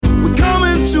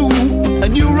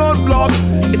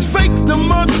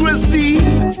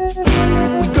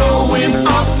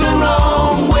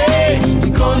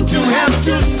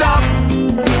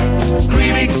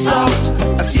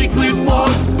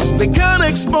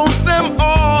expose them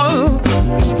all.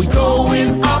 We're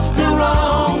going up the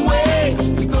wrong way.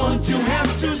 We're going to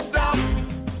have to stop.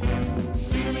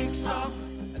 Ceilings off,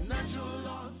 a natural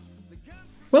loss.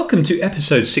 Welcome to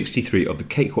episode 63 of the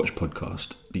Cake Watch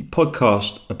podcast, the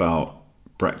podcast about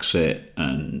Brexit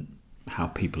and how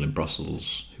people in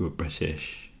Brussels who are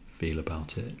British feel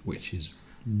about it, which is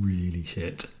really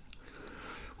shit.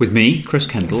 With me, Chris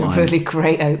Kendall. It's a really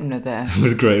great opener there. It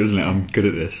was great, wasn't it? I'm good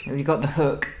at this. You got the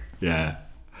hook. Yeah.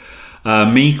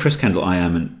 Me, Chris Kendall, I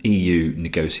am an EU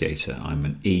negotiator. I'm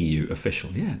an EU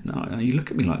official. Yeah, no, you look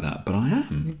at me like that, but I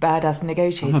am. Badass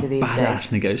negotiator I'm a these days.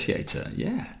 badass negotiator,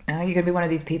 yeah. You're going to be one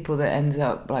of these people that ends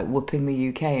up like whooping the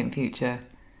UK in future.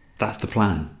 That's the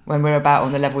plan. When we're about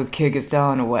on the level with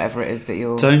Kyrgyzstan or whatever it is that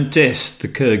you're... Don't diss the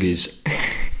Kyrgyz.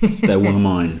 They're one of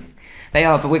mine. They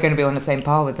are, but we're going to be on the same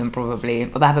par with them probably.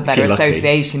 Or they have a better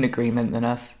association agreement than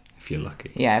us. If you're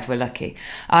lucky. Yeah, if we're lucky.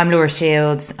 I'm Laura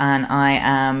Shields, and I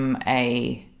am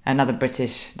another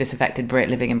British disaffected Brit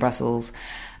living in Brussels.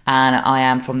 And I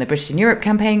am from the British in Europe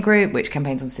campaign group, which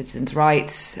campaigns on citizens'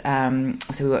 rights. So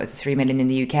we work with 3 million in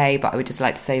the UK, but I would just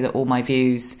like to say that all my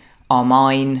views are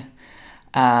mine,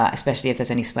 especially if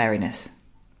there's any sweariness.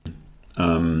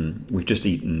 We've just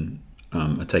eaten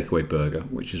a takeaway burger,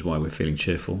 which is why we're feeling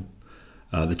cheerful.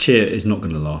 The cheer is not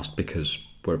going to last because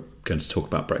we're going to talk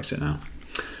about Brexit now.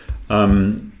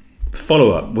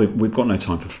 Follow-up. We've got no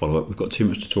time for follow-up. We've got too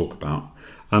much to talk about.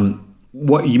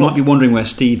 What you might be wondering where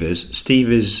Steve is. Steve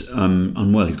is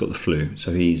unwell. He's got the flu,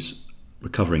 so he's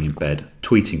recovering in bed.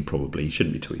 Tweeting probably. He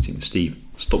shouldn't be tweeting. Steve,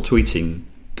 stop tweeting.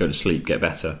 Go to sleep. Get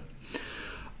better.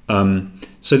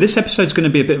 So this episode's going to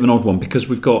be a bit of an odd one because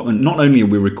we've got, not only are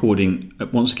we recording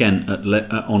once again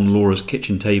on Laura's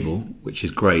kitchen table, which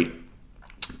is great,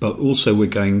 but also we're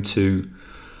going to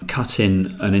cut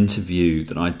in an interview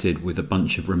that I did with a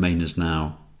bunch of Remainers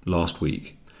Now last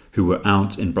week who were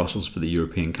out in Brussels for the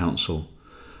European Council.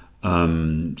 So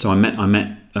I met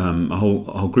a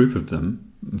whole group of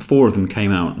them. 4 of them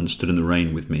came out and stood in the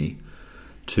rain with me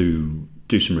to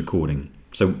do some recording.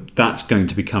 So that's going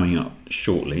to be coming up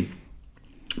shortly.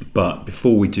 But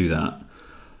before we do that,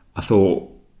 I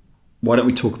thought, why don't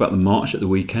we talk about the march at the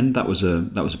weekend? That was a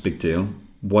big deal.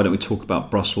 Why don't we talk about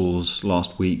Brussels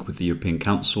last week with the European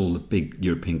Council, the big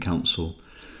European Council,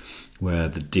 where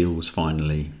the deal was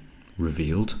finally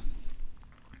revealed.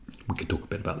 We could talk a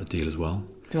bit about the deal as well.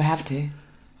 Do I have to?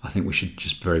 I think we should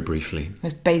just very briefly.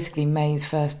 It's basically May's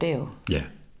first deal. Yeah.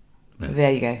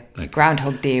 There you go. Okay.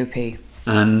 Groundhog DOP.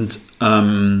 And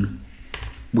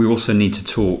we also need to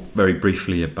talk very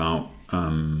briefly about...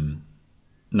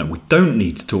 No, we don't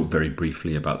need to talk very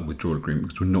briefly about the withdrawal agreement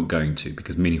because we're not going to,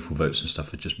 because meaningful votes and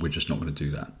stuff we're just not going to do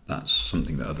that. That's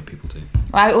something that other people do.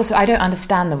 I don't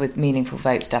understand the with meaningful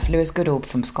vote stuff. Lewis Goodall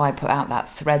from Sky put out that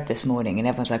thread this morning, and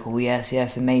everyone's like, "Oh yes,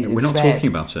 amazing." We're not talking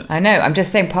about it. I know. I'm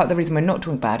just saying part of the reason we're not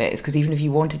talking about it is because even if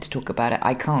you wanted to talk about it,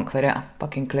 I can't because I don't have a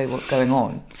fucking clue what's going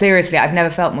on. Seriously, I've never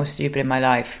felt more stupid in my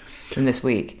life than this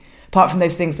week. Apart from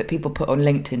those things that people put on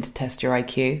LinkedIn to test your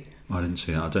IQ. I didn't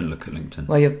see that. I don't look at LinkedIn.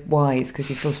 Well, you're wise because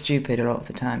you feel stupid a lot of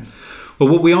the time. Well,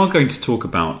 what we are going to talk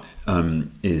about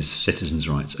is citizens'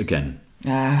 rights again.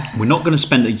 We're not going to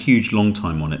spend a huge long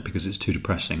time on it because it's too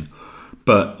depressing.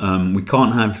 But we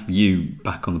can't have you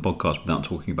back on the podcast without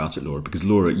talking about it, Laura, because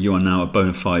Laura, you are now a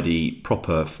bona fide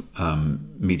proper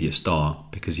media star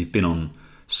because you've been on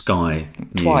Sky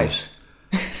News. Twice.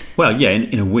 Well, yeah,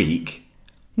 in a week.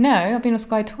 No, I've been on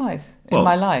Sky twice in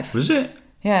my life. Was it?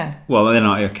 Yeah. Well, then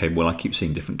I keep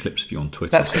seeing different clips of you on Twitter.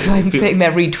 That's because I'm sitting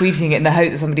there retweeting it in the hope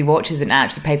that somebody watches and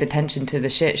actually pays attention to the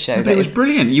shit show. But it was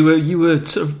brilliant. You were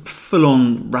sort of full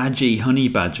on Raji honey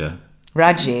badger.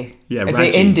 Raji? Yeah, Is Raji.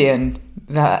 it Indian?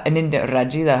 An Indian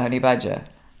Raji, the honey badger?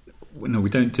 No, we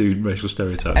don't do racial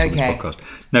stereotypes on this podcast.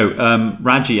 No,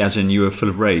 Raji as in you were full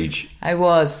of rage. I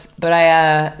was, but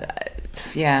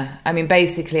I mean,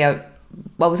 basically, I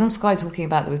was on Sky talking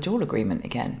about the withdrawal agreement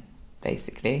again,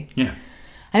 basically. Yeah.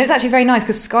 And it's actually very nice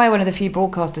because Sky are one of the few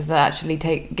broadcasters that actually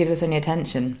gives us any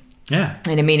attention. Yeah.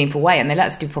 In a meaningful way. And they let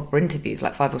us do proper interviews,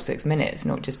 like 5 or 6 minutes,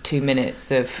 not just 2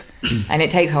 minutes of... and it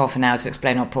takes half an hour to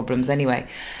explain our problems anyway.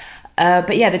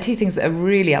 But yeah, the two things that are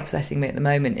really upsetting me at the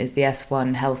moment is the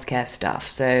S1 healthcare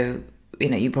stuff. So,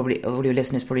 all your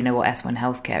listeners probably know what S1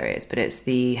 healthcare is, but it's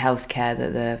the healthcare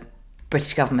that the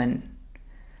British government,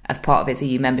 as part of its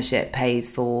EU membership, pays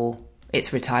for its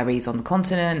retirees on the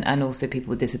continent and also people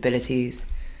with disabilities.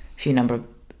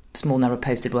 Small number of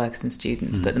posted workers and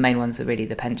students, but the main ones are really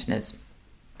the pensioners,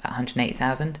 about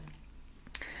 180,000.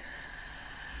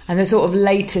 And the sort of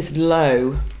latest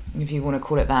low, if you want to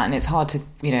call it that, and it's hard to,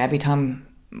 every time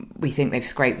we think they've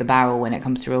scraped the barrel when it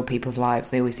comes to real people's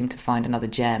lives, they always seem to find another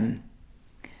gem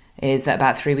is that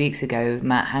about 3 weeks ago,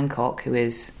 Matt Hancock, who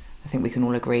is, I think we can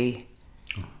all agree,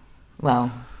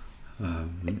 well,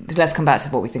 let's come back to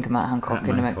what we think of Matt Hancock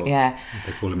in a moment. Yeah,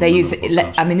 they use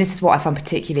it. I mean, this is what I find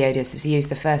particularly odious. Is he used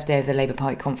the first day of the Labour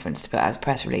Party conference to put out a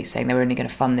press release saying they were only going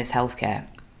to fund this healthcare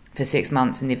for 6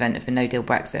 months in the event of a no-deal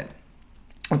Brexit,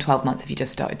 or 12 months if you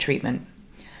just started treatment.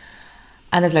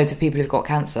 And there's loads of people who've got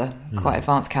cancer, quite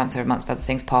advanced cancer, amongst other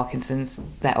things, Parkinson's.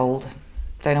 They're old,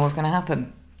 don't know what's going to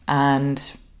happen,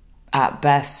 and at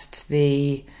best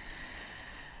the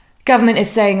government is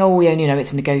saying, "Oh,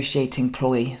 it's a negotiating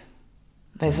ploy."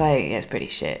 But it's like, it's pretty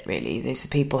shit, really. These are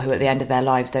people who at the end of their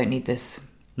lives don't need this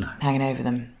hanging over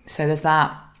them. So there's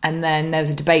that. And then there was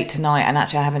a debate tonight, and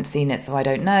actually I haven't seen it, so I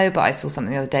don't know, but I saw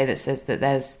something the other day that says that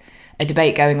there's a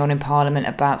debate going on in Parliament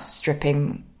about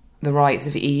stripping the rights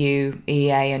of EU,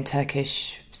 EEA and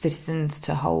Turkish citizens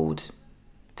to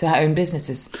own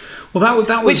businesses. Well,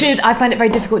 that was... Which is, I find it very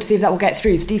difficult to see if that will get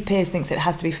through. Steve Pearce thinks it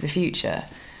has to be for the future.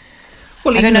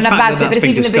 Well, I don't know enough about it, but it's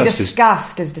even being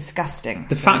discussed as disgusting.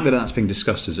 The fact that that's being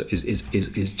discussed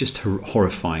is just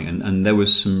horrifying, and there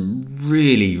was some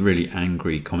really, really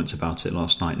angry comments about it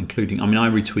last night, including, I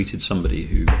retweeted somebody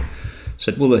who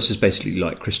said, "Well, this is basically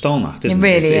like Kristallnacht, isn't it?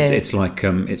 It really is.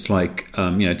 It's like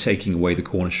taking away the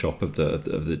corner shop of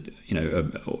the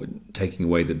taking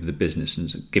away the business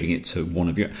and giving it to one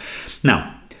of your."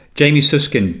 Now, Jamie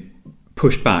Susskind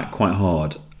pushed back quite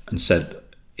hard and said,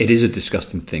 it is a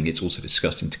disgusting thing. It's also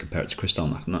disgusting to compare it to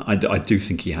Kristallnacht. And I do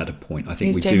think he had a point. I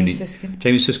think Susskind?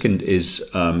 Jamie Susskind is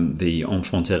the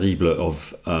enfant terrible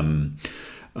of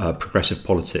progressive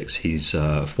politics. He's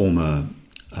a former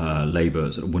Labour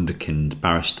wunderkind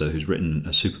barrister who's written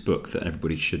a super book that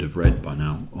everybody should have read by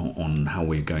now on how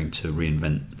we're going to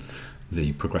reinvent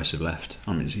the progressive left.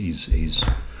 He's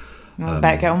Well,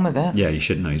 better get on with it. Yeah, you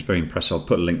should know. He's very impressive. I'll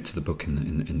put a link to the book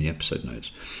in the episode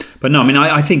notes. But no,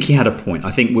 I think he had a point.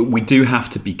 I think we do have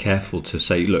to be careful to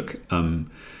say, look,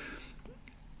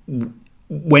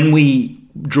 when we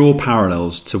draw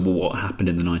parallels to what happened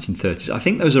in the 1930s, I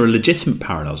think those are legitimate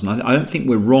parallels. And I don't think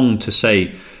we're wrong to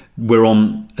say we're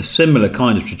on a similar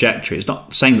kind of trajectory. It's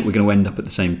not saying that we're going to end up at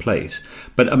the same place.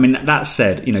 But, that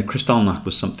said, Kristallnacht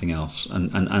was something else.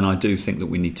 And I do think that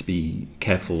we need to be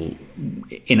careful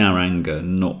in our anger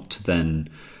not to then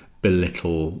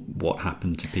belittle what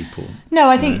happened to people. No,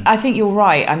 I think you're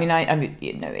right.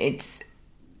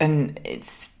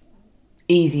 It's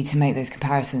easy to make those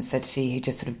comparisons, said she, who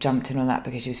just sort of jumped in on that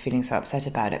because she was feeling so upset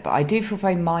about it. But I do feel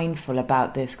very mindful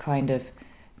about this kind of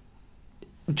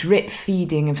drip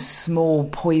feeding of small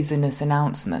poisonous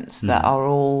announcements that are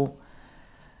all,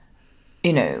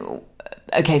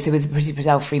 okay, so with the Pretty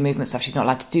Brazil free movement stuff, she's not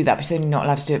allowed to do that, but she's only not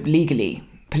allowed to do it legally.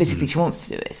 Politically, she wants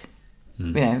to do it,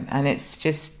 and it's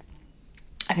just,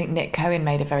 I think Nick Cohen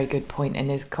made a very good point in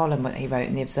his column that he wrote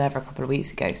in The Observer a couple of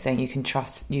weeks ago, saying you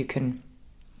can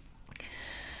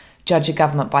judge a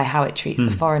government by how it treats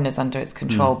the foreigners under its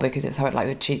control because it's how it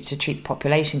would treat the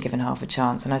population given half a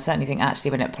chance. And I certainly think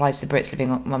actually when it applies to the Brits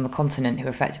living on the continent who are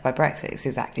affected by Brexit, it's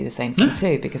exactly the same thing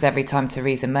too, because every time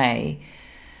Theresa May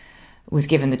was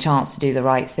given the chance to do the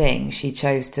right thing, she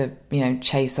chose to,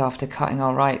 chase after cutting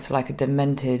our rights like a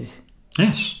demented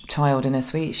child in a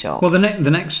sweet shop. Well, the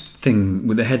next thing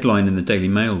with the headline in the Daily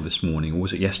Mail this morning, or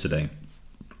was it yesterday,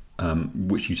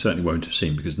 which you certainly won't have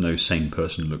seen because no sane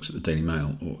person looks at the Daily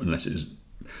Mail, or unless it is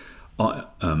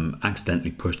accidentally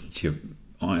pushed into your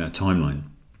timeline.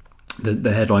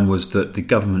 The headline was that the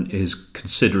government is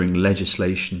considering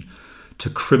legislation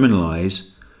to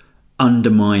criminalise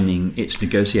undermining its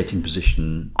negotiating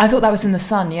position. I thought that was in The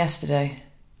Sun yesterday.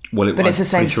 Well, but it's the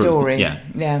same story.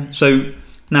 Yeah. So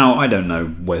now I don't know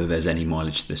whether there's any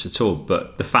mileage to this at all,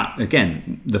 but the fact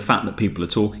that people are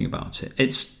talking about it,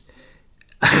 it's...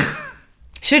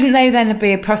 Shouldn't they then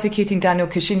be prosecuting Daniel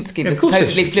Kaczynski, the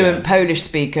supposedly fluent Polish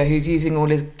speaker who's using all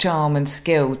his charm and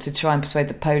skill to try and persuade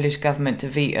the Polish government to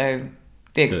veto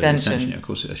the extension? Yeah, of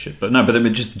course they should. But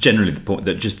just generally the point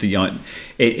that just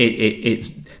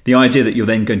it's the idea that you're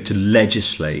then going to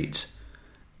legislate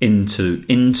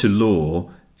into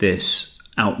law this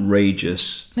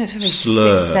outrageous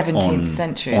slur 17th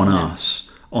century, on us.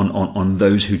 On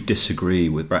those who disagree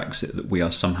with Brexit, that we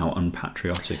are somehow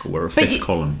unpatriotic or we're a fifth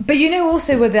column. But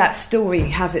also where that story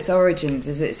has its origins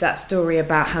is it's that story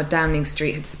about how Downing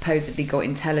Street had supposedly got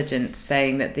intelligence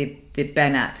saying that the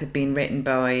Benn Act had been written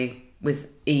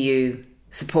with EU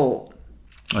support.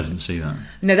 I didn't see that.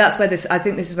 No, that's where I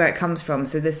think this is where it comes from.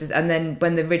 So and then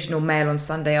when the original Mail on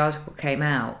Sunday article came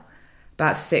out,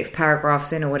 about 6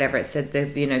 paragraphs in or whatever, it said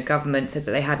the government said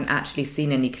that they hadn't actually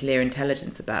seen any clear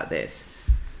intelligence about this.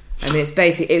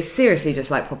 It's seriously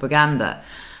just like propaganda.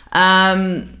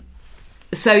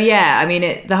 So yeah, I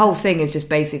mean, the whole thing is just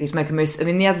basically smoke and mirrors. I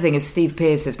mean, the other thing is Steve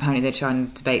Pearce says apparently they're trying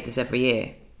to debate this every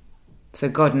year. So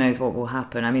God knows what will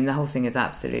happen. I mean, the whole thing is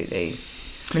absolutely...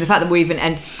 I mean, the fact that we're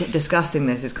even discussing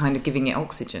this is kind of giving it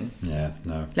oxygen. Yeah,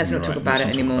 no. Let's not talk about it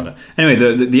anymore. Anyway,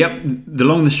 the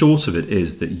long and the short of it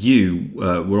is that you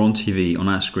were on TV, on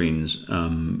our screens,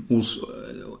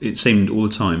 also, it seemed all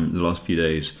the time the last few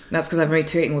days. That's because I'm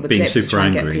retweeting all the being clips to super try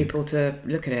and angry. get people to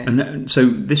look at it. And so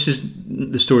this is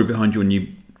the story behind your new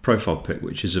profile pic,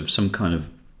 which is of some kind of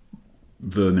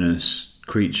verminous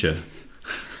creature.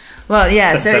 Well,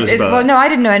 yeah, so Tell us about well, it. no, I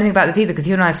didn't know anything about this either because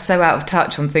you and I are so out of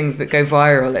touch on things that go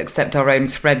viral, except our own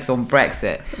threads on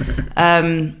Brexit.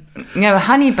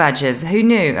 Honey badgers, who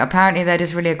knew? Apparently they're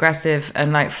just really aggressive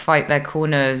and like fight their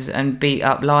corners and beat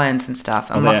up lions and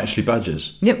stuff. Are they actually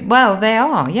badgers? Yeah, well, they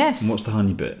are, yes. And what's the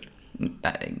honey bit?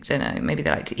 I don't know, maybe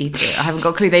they like to eat it. I haven't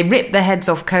got a clue. They rip the heads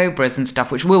off cobras and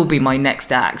stuff, which will be my next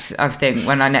act. I think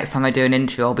next time I do an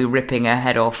interview, I'll be ripping a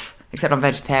head off, except I'm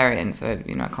vegetarian, so,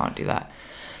 I can't do that.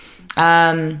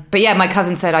 But yeah, my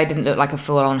cousin said I didn't look like a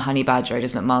full-on honey badger. I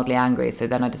just looked mildly angry. So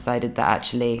then I decided that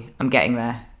actually I'm getting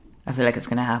there. I feel like it's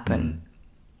going to happen.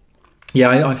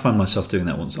 Yeah, I find myself doing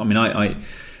that once. I mean, I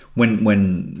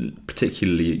when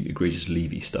particularly egregious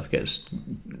Levy stuff gets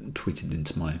tweeted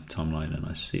into my timeline and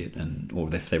I see it,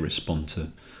 or if they respond to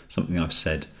something I've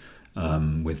said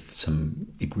with some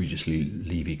egregiously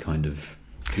Levy kind of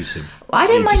piece of... I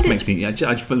don't mind it. Makes me, I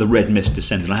just feel the red mist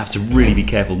descends, and I have to really be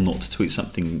careful not to tweet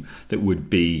something that would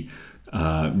be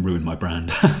ruin my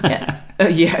brand.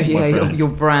 Your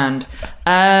brand.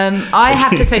 I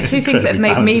have to say two things that have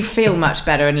made me balanced. feel much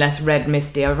better and less red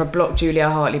misty. I've blocked Julia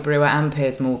Hartley-Brewer and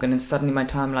Piers Morgan, and suddenly my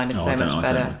timeline is so much I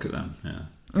better. don't look at them. Yeah.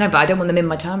 No, but I don't want them in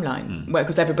my timeline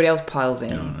because everybody else piles in.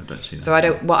 No, I don't see that. So I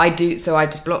don't. Well, I do. So I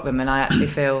just block them, and I actually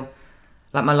feel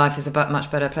like my life is a much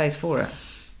better place for it.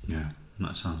 Yeah,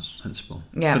 that sounds sensible.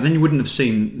 Yeah. But then you wouldn't have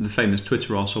seen the famous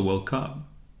Twitter Arsehole World Cup.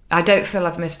 I don't feel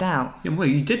I've missed out. Yeah, well,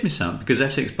 you did miss out because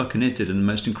Essex Buccaneer did the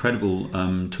most incredible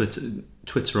Twitter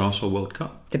Arsehole World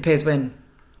Cup. Did Piers win?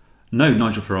 No,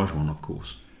 Nigel Farage won, of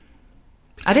course.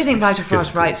 I don't think Nigel Because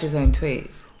Farage writes his own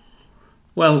tweets.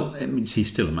 Well, I mean, he's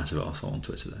still a massive arsehole on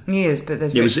Twitter, though. He is, but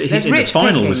there's Yeah, rich, there's the rich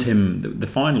final pickings. was him. The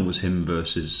final was him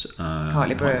versus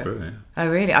Hartley-Brewer. Yeah. Oh,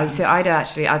 really? I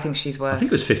think she's worse. I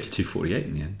think it was 52-48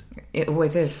 in the end. It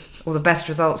always is. All the best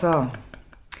results are.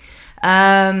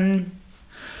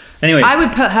 Anyway, I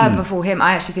would put her before him.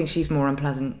 I actually think she's more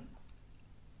unpleasant.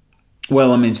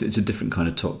 well, I mean, it's a different kind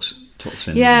of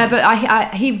toxin. Yeah,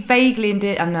 but he vaguely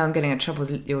did. I know I'm getting in trouble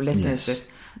with your listeners.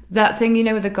 Yes. That thing,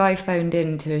 where the guy phoned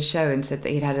in to his show and said that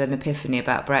he'd had an epiphany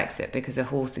about Brexit because a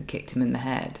horse had kicked him in the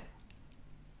head.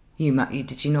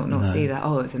 Did you not see that?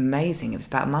 Oh, it was amazing. It was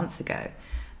about a month ago,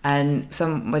 and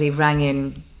somebody rang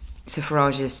in to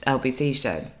Farage's LBC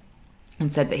show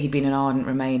and said that he'd been an ardent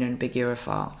Remainer and a big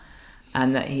Europhile,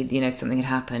 and that something had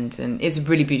happened, and it's a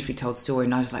really beautifully told story.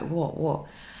 And I was like, what?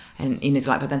 And he's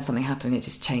like, but then something happened. And it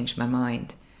just changed my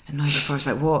mind. And Nigel Farage's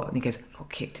like, what? And he goes, got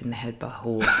kicked in the head by a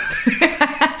horse.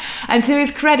 And to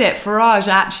his credit, Farage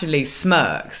actually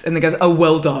smirks and then goes, oh,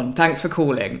 well done, thanks for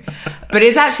calling. But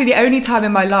it's actually the only time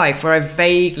in my life where I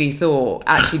vaguely thought,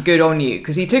 actually, good on you,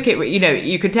 because he took it,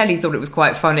 you could tell he thought it was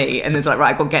quite funny, and it's like,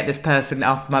 right, I got to get this person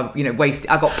off my, waist.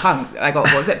 I got punked.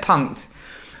 Punked.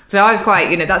 So I was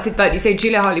quite, that's the, but you say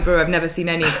Julia Hartley-Brewer, I've never seen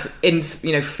any,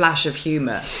 flash of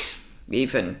humour,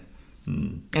 even.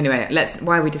 Anyway,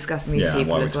 why are we discussing these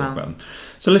people as well? About them.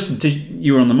 So listen,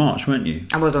 you were on the march, weren't you?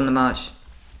 I was on the march.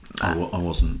 I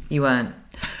wasn't. You weren't.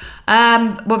 What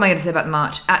am I going to say about the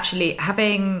march? Actually,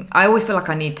 I always feel like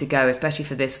I need to go, especially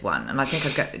for this one, and I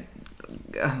think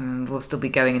we'll still be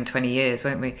going in 20 years,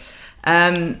 won't we?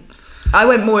 I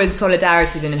went more in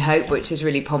solidarity than in hope, which is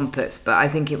really pompous, but I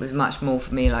think it was much more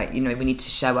for me like, we need to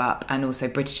show up, and also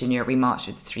British in Europe, we marched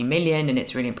with 3 million, and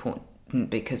it's really important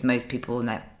because most people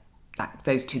in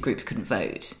those two groups couldn't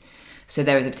vote. So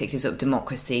there was a particular sort of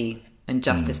democracy and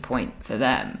justice point for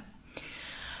them.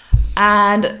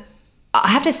 And I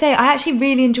have to say, I actually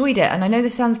really enjoyed it. And I know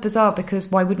this sounds bizarre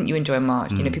because why wouldn't you enjoy a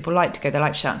march? People like to go, they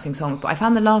like to shout and sing songs. But I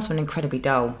found the last one incredibly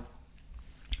dull.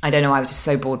 I don't know, I was just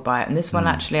so bored by it. And this one,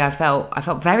 actually, I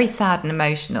felt very sad and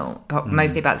emotional, but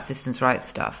mostly about the citizens' rights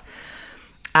stuff.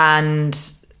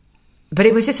 But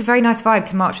it was just a very nice vibe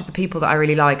to march with the people that I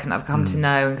really like and that I've come to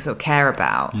know and sort of care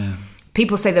about. Yeah.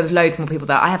 People say there was loads more people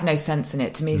there. I have no sense in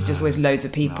it. To me, it's just always loads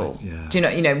of people. Do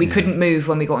you know? We couldn't move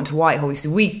when we got into Whitehall. So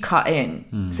we cut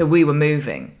in, so we were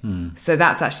moving. So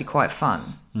that's actually quite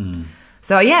fun.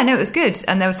 So yeah, no, it was good,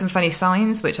 and there were some funny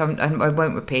signs which I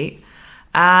won't repeat.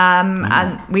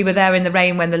 And we were there in the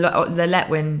rain when the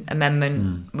Letwin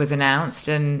amendment was announced,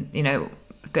 and a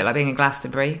bit like being in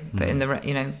Glastonbury, but in the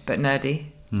but nerdy.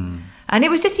 And it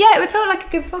was just it felt like a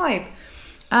good vibe.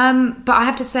 But I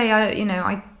have to say,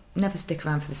 I never stick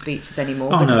around for the speeches anymore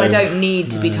because I don't need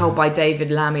to be told by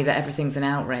David Lammy that everything's an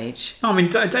outrage. I mean,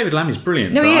 David Lammy's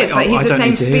brilliant. No, he is, but he's the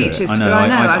same speech as... I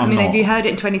know. Have you heard it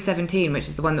in 2017, which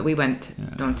is the one that we went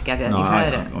on together? No, You've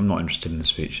heard it? I'm not interested in the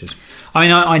speeches. I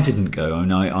mean, I didn't go. I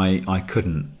mean, I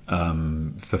couldn't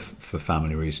for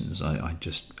family reasons. I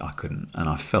couldn't, and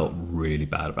I felt really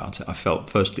bad about it.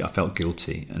 Firstly, I felt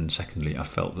guilty, and secondly, I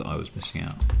felt that I was missing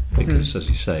out because, as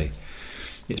you say,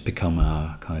 it's become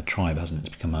a kind of tribe, hasn't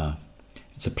it?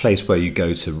 It's a place where you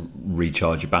go to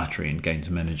recharge your battery and gain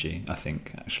some energy, I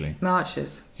think, actually.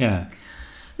 Marches. Yeah.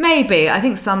 Maybe. I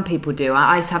think some people do.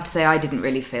 I have to say I didn't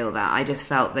really feel that. I just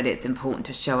felt that it's important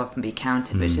to show up and be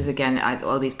counted, which is, again,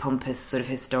 all these pompous sort of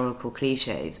historical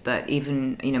cliches. But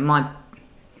even,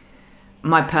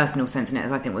 my personal sentiment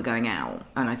is I think we're going out,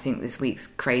 and I think this week's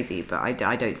crazy, but I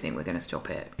don't think we're going to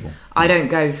stop it. I don't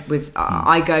go with...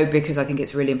 I go because I think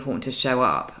it's really important to show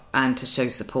up and to show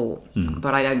support,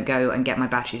 but I don't go and get my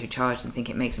batteries recharged and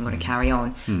think it makes me want to carry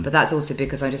on. But that's also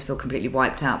because I just feel completely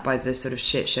wiped out by the sort of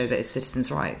shit show that is citizens'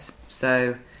 rights.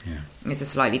 So it's a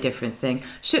slightly different thing.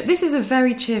 This is a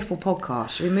very cheerful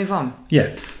podcast. Should we move on?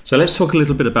 Yeah. So let's talk a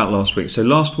little bit about last week. So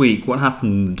last week, what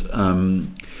happened...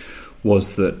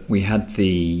 was that we had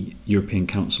the European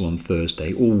Council on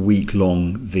Thursday. All week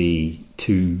long, the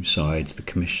two sides, the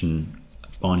Commission,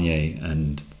 Barnier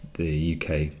and the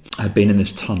UK, had been in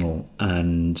this tunnel,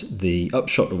 and the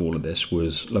upshot of all of this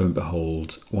was, lo and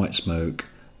behold, white smoke,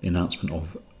 the announcement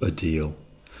of a deal.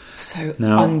 So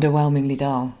underwhelmingly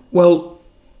dull. Well,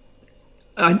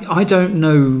 I don't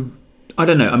know. I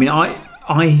don't know. I mean,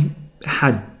 I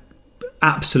had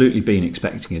absolutely been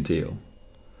expecting a deal.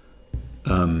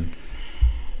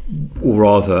 Or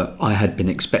rather, I had been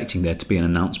expecting there to be an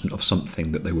announcement of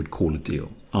something that they would call a deal.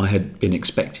 I had been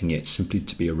expecting it simply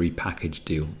to be a repackaged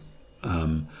deal.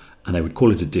 And they would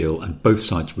call it a deal, and both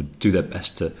sides would do their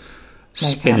best to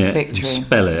spin it and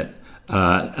spell it,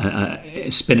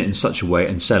 spin it in such a way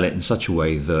and sell it in such a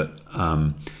way that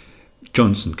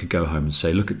Johnson could go home and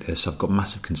say, look at this, I've got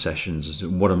massive concessions,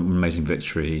 what an amazing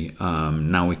victory,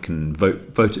 now we can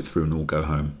vote it through and all go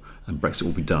home and Brexit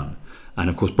will be done. And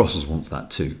of course Brussels wants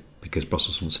that too, because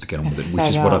Brussels wants to get on with it, which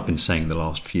is what I've been saying the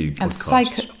last few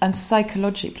podcasts. And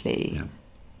psychologically,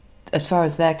 as far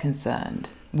as they're concerned,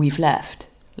 we've left.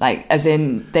 Like, as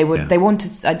in, they want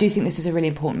to... I do think this is a really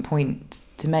important point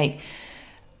to make.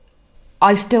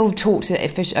 I still talk to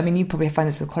officials... I mean, you probably find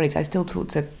this with colleagues. I still talk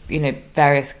to,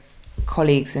 various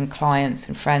colleagues and clients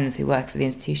and friends who work for the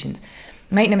institutions.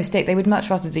 Make no mistake, they would much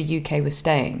rather the UK was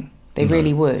staying. They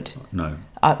really would. No.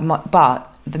 But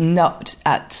not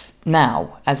at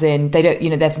now, as in they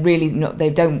don't. They're really not.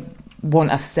 They don't want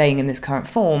us staying in this current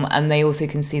form, and they also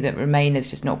can see that Remain is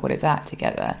just not what it's at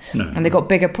together. No. And they've got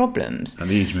bigger problems. And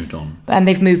they've moved on. And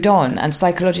they've moved on, and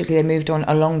psychologically they moved on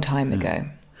a long time ago.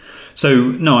 So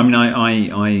no, I mean,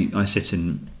 I sit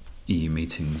in EU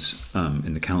meetings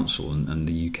in the council, and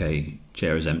the UK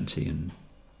chair is empty, and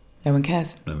no one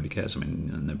cares. Nobody cares. I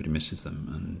mean, nobody misses them,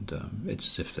 and it's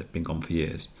as if they've been gone for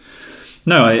years.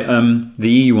 No, the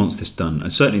EU wants this done.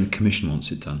 Certainly, the Commission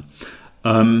wants it done.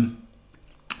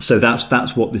 So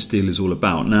that's what this deal is all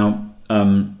about. Now,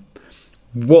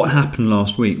 what happened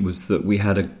last week was that we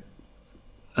had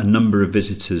a number of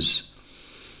visitors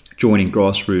joining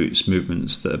grassroots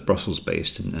movements that are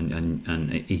Brussels-based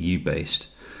and EU-based,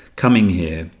 coming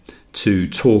here to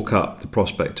talk up the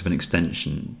prospect of an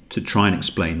extension, to try and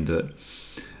explain that,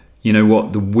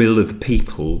 the will of the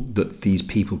people that these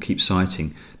people keep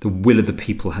citing, the will of the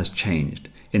people has changed.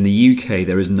 In the UK,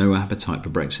 there is no appetite for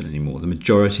Brexit anymore. The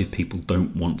majority of people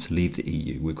don't want to leave the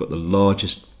EU. We've got the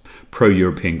largest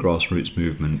pro-European grassroots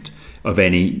movement of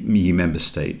any EU member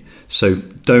state. So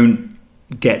don't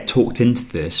get talked into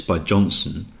this by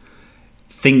Johnson.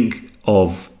 Think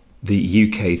of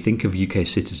the UK, think of UK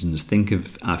citizens, think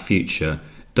of our future.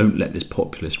 Don't let this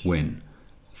populist win.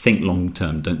 Think long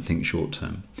term, don't think short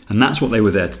term. And that's what they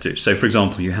were there to do. So, for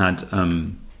example, you had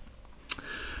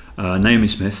Naomi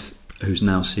Smith, who's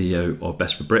now CEO of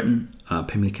Best for Britain,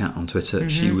 Pimley Cat on Twitter. Mm-hmm.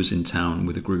 She was in town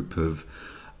with a group of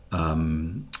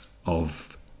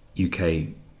UK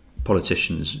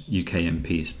politicians, UK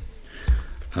MPs,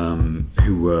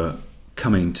 who were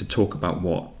coming to talk about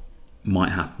what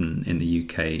might happen in the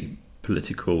UK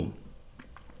political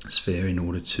sphere in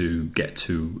order to get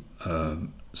to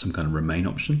some kind of Remain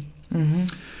option. Mm-hmm.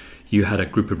 You had a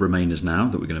group of Remainers now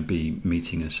that we're going to be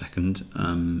meeting in a second,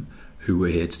 who were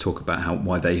here to talk about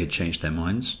why they had changed their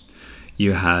minds.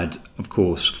 You had, of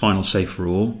course, Final Say for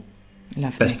All,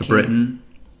 Love Best Nikki. for Britain,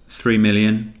 3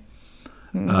 million.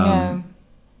 No,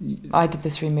 I did the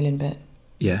 3 million bit.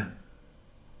 Yeah,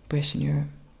 British and Europe.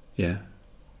 yeah.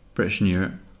 British and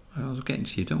Europe. I was getting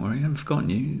to you, don't worry, I haven't forgotten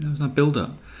you. There was no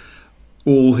build-up.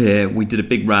 All here, we did a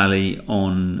big rally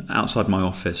outside my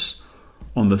office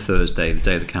on the Thursday, the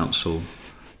day of the council.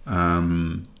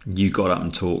 You got up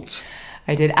and talked.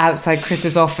 I did outside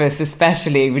Chris's office,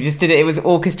 especially. We just did it. It was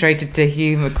orchestrated to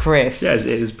humour Chris. Yeah,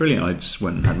 it was brilliant. I just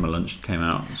went and had my lunch and came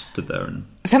out and stood there and...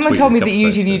 Someone tweeted told a me couple that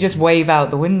usually you photos. just wave out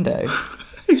the window.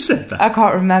 Who said that? I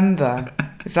can't remember.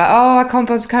 It's like, oh, I can't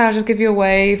buzz car, I'll just give you a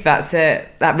wave. That's it.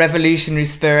 That revolutionary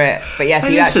spirit. But yes,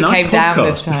 Hey, you listen, actually I came down podcast.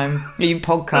 this time. You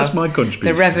podcast. That's my contribution.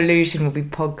 The revolution will be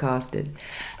podcasted.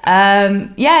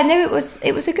 It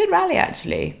was a good rally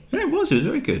actually. Yeah, it was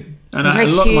very good. And It was very a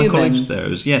lot of my human. colleagues there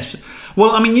was, yes.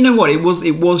 Well, I mean, you know what? It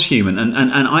was human.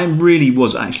 And I really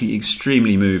was actually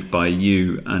extremely moved by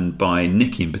you and by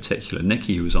Nikki in particular.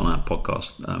 Nikki, who was on our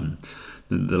podcast,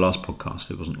 the last podcast,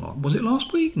 it wasn't long. Was it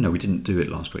last week? No, we didn't do it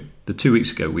last week. 2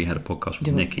 weeks ago, we had a podcast with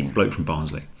Nikki, bloke from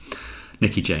Barnsley,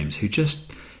 Nikki James, who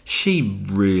just... She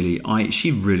really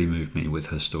moved me with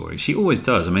her story. She always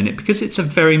does. I mean, because it's a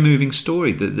very moving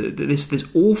story. This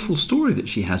awful story that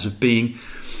she has of being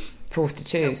Forced to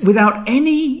choose. without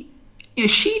any. You know,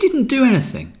 she didn't do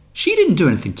anything. She didn't do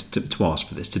anything to ask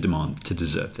for this, to demand, to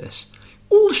deserve this.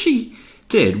 All she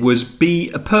did was be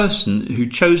a person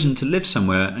who'd chosen to live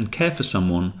somewhere and care for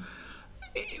someone,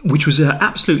 which was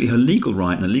absolutely her legal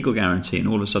right and a legal guarantee. And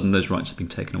all of a sudden, those rights have been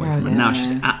taken away from her. yeah, Now yeah.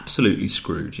 she's absolutely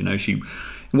screwed. You know,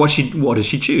 what does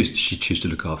she choose? Does she choose to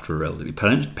look after her elderly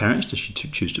parents? Does she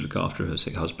choose to look after her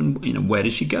sick husband? You know, where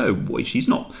does she go? She's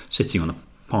not sitting on a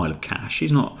pile of cash.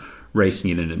 She's not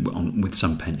raking it in with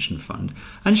some pension fund.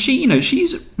 And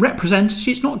she's represented.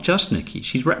 She's not just Nikki.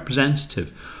 She's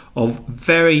representative of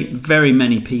very, very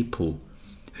many people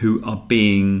who are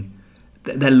being.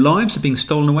 Their lives are being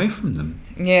stolen away from them.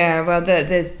 Yeah, well,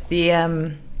 the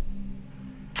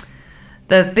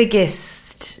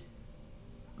biggest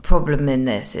problem in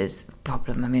this is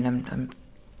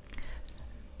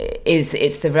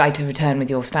it's the right to return with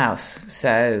your spouse.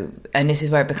 So, and this is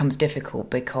where it becomes difficult,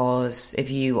 because if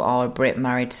you are a Brit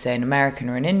married to, say, an American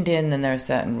or an Indian, then there are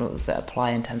certain rules that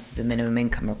apply in terms of the minimum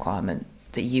income requirement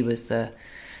that you as the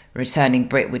returning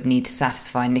Brit would need to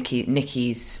satisfy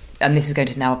Nikki's, and this is going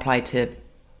to now apply to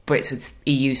Brits with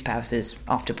EU spouses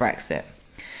after Brexit.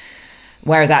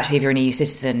 Whereas actually, if you're an EU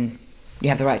citizen, you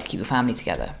have the right to keep your family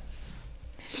together.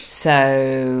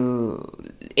 So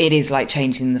it is like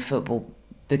changing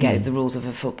the rules of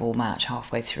a football match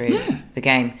halfway through the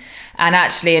game. And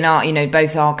actually,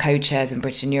 both our co-chairs in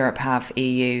Britain and Europe have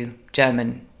EU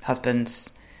German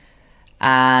husbands.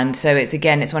 And so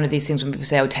it's one of these things when people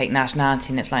say, "Oh, take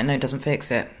nationality," and it's like, no, it doesn't fix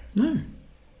it. No,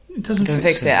 it doesn't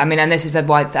fix it. I mean, and this is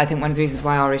why I think one of the reasons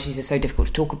why our issues are so difficult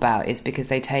to talk about is because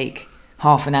they take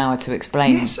half an hour to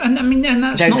explain. Yes, and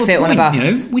that's Don't not fit the on a point.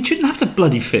 bus. We shouldn't have to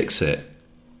bloody fix it.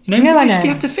 No, I know. You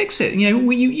have to fix it.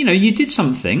 You did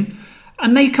something,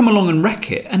 and they come along and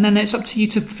wreck it, and then it's up to you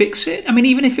to fix it. I mean,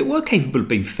 even if it were capable of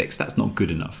being fixed, that's not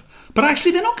good enough. But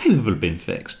actually, they're not capable of being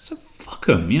fixed. So fuck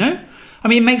them. I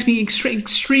mean, it makes me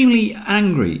extremely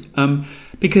angry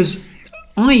because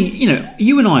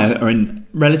you and I are in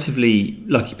relatively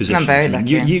lucky positions. I'm very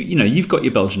lucky. You've got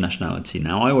your Belgian nationality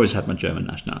now. I always had my German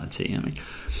nationality. I mean,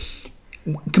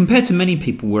 compared to many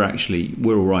people, we're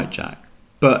all right, Jack.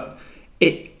 But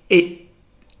the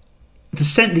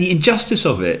injustice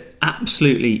of it,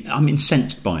 absolutely, I'm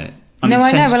incensed by it.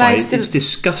 It's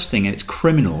disgusting and it's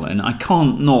criminal, and I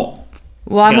can't not.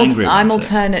 Well, I'm it.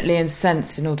 alternately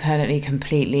incensed and alternately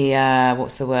completely,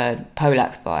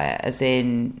 polaxed by it, as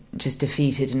in just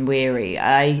defeated and weary.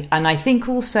 I think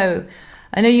also,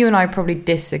 I know you and I probably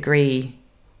disagree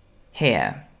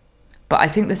here, but I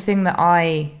think the thing that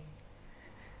I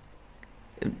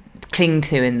cling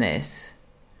to in this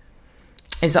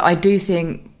is that I do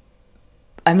think,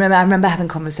 I remember having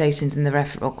conversations in the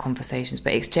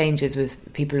exchanges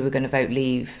with people who were going to vote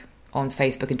Leave on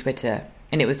Facebook and Twitter,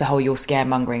 and it was the whole "you're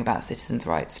scaremongering about citizens'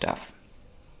 rights" stuff,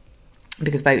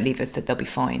 because vote Leave has said they'll be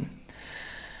fine.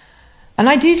 And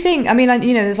I do think,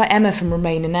 there's like Emma from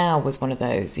Remainer Now was one of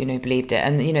those, believed it,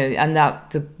 and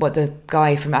the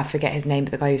guy from, I forget his name,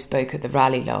 but the guy who spoke at the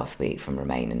rally last week from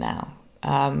Remainer Now,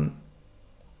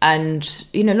 and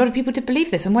a lot of people did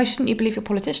believe this, and why shouldn't you believe your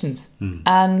politicians?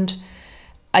 And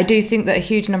I do think that a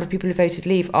huge number of people who voted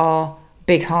Leave are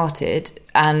big-hearted,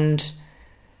 and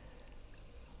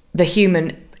the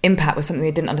human impact was something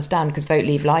they didn't understand because Vote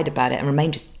Leave lied about it and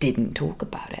Remain just didn't talk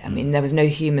about it. I mean, there was no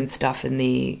human stuff in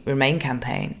the Remain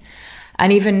campaign.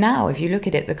 And even now, if you look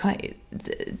at it,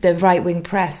 the right-wing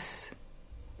press,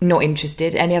 not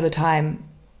interested. Any other time,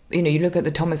 you look at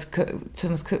the Thomas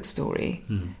Cook story,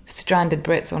 stranded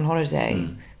Brits on holiday,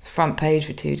 it's front page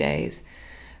for 2 days,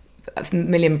 1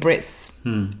 million Brits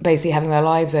basically having their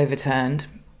lives overturned,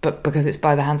 but because it's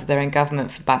by the hands of their own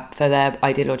government for their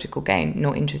ideological gain,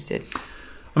 not interested.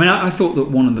 I mean, I thought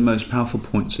that one of the most powerful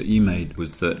points that you made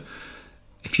was that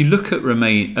if you look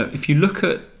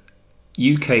at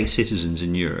UK citizens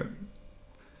in Europe,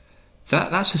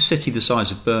 that's a city the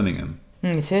size of Birmingham.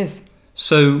 It is.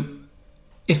 So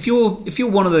if you're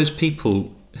one of those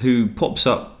people who pops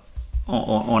up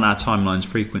on our timelines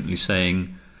frequently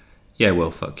saying, "Yeah,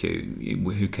 well, fuck you.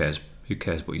 Who cares? Who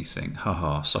cares what you think? Ha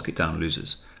ha, suck it down,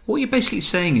 losers." What you're basically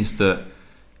saying is that,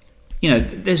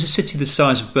 there's a city the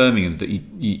size of Birmingham that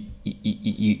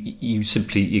you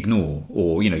simply ignore,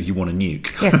 or you want to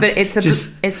nuke. Yes, but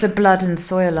it's the blood and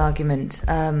soil argument.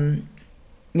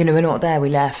 We're not there. We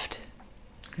left.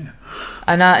 Yeah.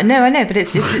 And I know, but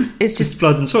it's just it's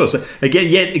blood and soil. So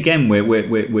again,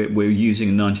 we're using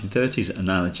a 1930s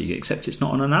analogy, except it's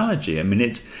not an analogy. I mean,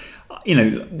 it's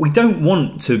we don't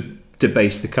want to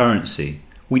debase the currency.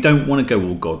 We don't want to go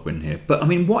all Godwin here. But I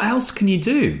mean, what else can you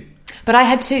do? But I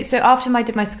had two. So after I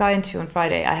did my Sky interview on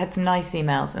Friday, I had some nice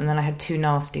emails, and then I had two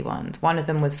nasty ones. One of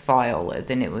them was vile, as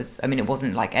in it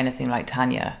wasn't like anything like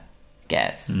Tanya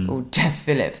gets or Jess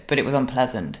Phillips, but it was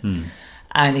unpleasant.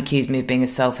 And accused me of being a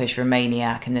selfish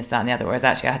Remainiac and this, that, and the other. Whereas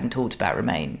actually, I hadn't talked about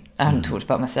Remain. I hadn't talked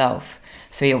about myself.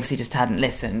 So he obviously just hadn't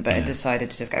listened, but decided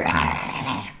to just go.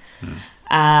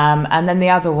 And then the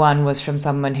other one was from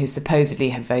someone who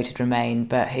supposedly had voted Remain,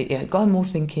 but he had gone more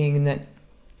thinking that,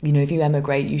 if you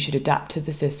emigrate, you should adapt to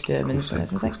the system.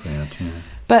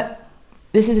 But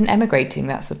this isn't emigrating,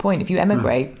 that's the point. If you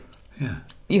emigrate,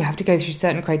 you have to go through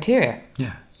certain criteria.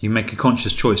 Yeah. You make a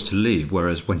conscious choice to leave,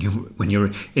 whereas when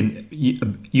you're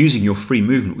using your free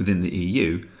movement within the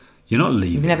EU, you're not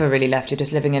leaving. You've never really left. You're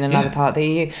just living in another part of the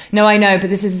EU. No, I know, but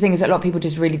this is the thing: is that a lot of people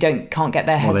just really can't get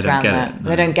their heads around that.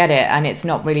 They don't get it, and it's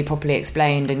not really properly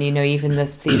explained. And even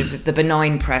the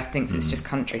benign press thinks it's just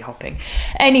country hopping.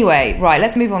 Anyway, right,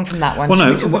 let's move on from that one. Should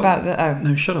we talk about the? Oh.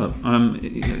 No, shut up!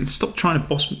 Stop trying to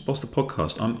boss the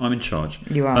podcast. I'm in charge.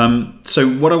 You are. So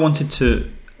what I wanted to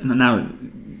now.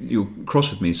 You're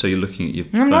cross with me, so you're looking at your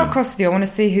phone. I'm not cross with you. I want to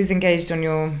see who's engaged on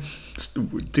your...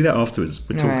 Do that afterwards.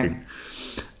 We're talking.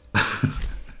 Right.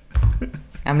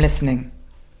 I'm listening.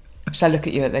 Should I look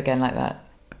at you again like that?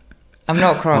 I'm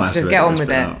not cross. Just get on with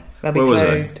it. They'll be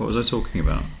closed. What was I talking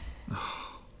about?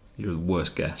 Oh, you're the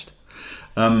worst guest.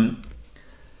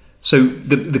 So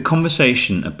the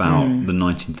conversation about the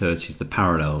 1930s, the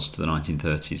parallels to the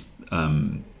 1930s...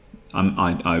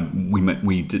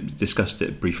 we discussed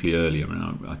it briefly earlier,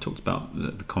 and I talked about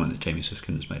the comment that Jamie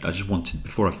Susskind has made. I just wanted,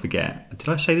 before I forget, did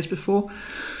I say this before?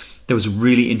 There was a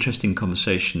really interesting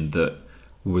conversation that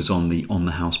was on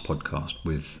the House podcast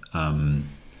with.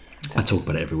 I talk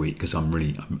about it every week because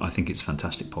I think it's a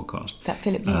fantastic podcast. Is that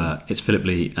Philip Lee? It's Philip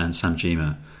Lee and Sam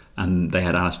Jima, and they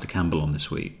had Alistair Campbell on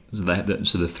this week. So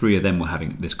the three of them were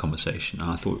having this conversation, and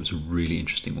I thought it was a really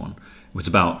interesting one. It was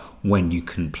about when you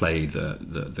can play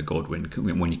the Godwin,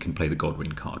 when you can play the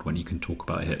Godwin card, when you can talk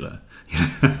about Hitler.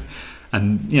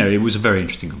 And, it was a very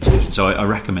interesting conversation. So I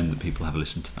recommend that people have a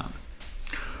listen to that.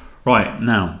 Right,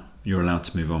 now you're allowed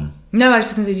to move on. No, I was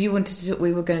just going to say,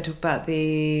 we were going to talk about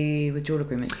the withdrawal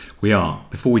agreement. We are.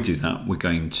 Before we do that, we're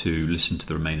going to listen to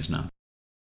the Remainers now.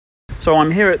 So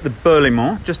I'm here at the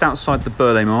Berlaymont, just outside the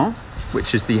Berlaymont,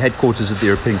 which is the headquarters of the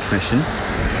European Commission.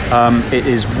 It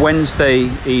is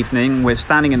Wednesday evening. We're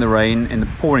standing in the rain, in the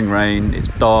pouring rain. It's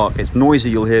dark, it's noisy.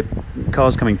 You'll hear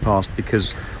cars coming past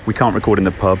because we can't record in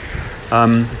the pub.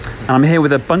 And I'm here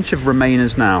with a bunch of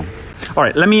Remainers now. All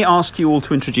right, let me ask you all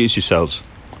to introduce yourselves.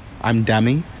 I'm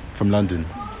Dami from London.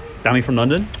 Dami from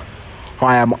London?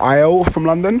 Hi, I'm Io from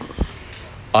London.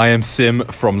 I am Sim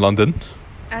from London.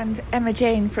 And Emma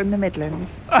Jane from the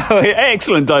Midlands. Oh,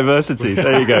 excellent diversity.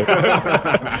 There you go.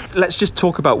 Let's just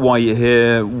talk about why you're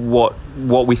here, what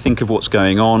we think of what's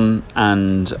going on,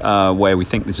 and where we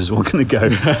think this is all going to go.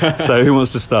 So who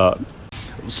wants to start?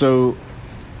 So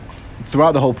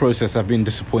throughout the whole process, I've been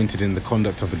disappointed in the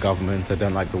conduct of the government. I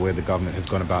don't like the way the government has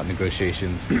gone about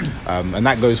negotiations. And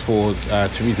that goes for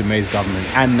Theresa May's government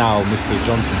and now Mr.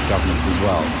 Johnson's government as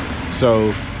well.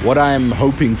 So what I'm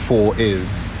hoping for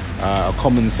is a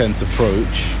common sense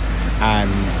approach and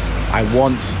I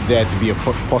want there to be a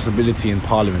possibility in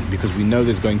Parliament, because we know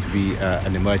there's going to be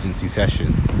an emergency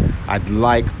session. I'd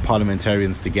like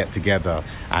parliamentarians to get together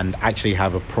and actually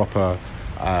have a proper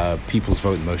people's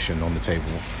vote motion on the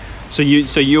table. So you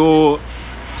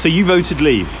voted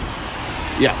Leave.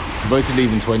 Yeah, voted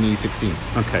Leave in 2016.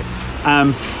 Okay.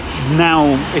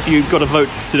 Now, if you got a vote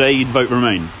today, you'd vote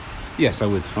Remain. Yes, I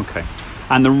would. Okay.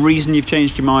 And the reason you've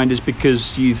changed your mind is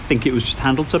because you think it was just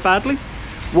handled so badly?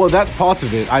 Well, that's part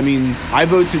of it. I mean, I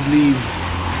voted Leave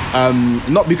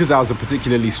not because I was a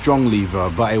particularly strong Leaver,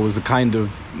 but it was a kind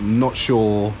of not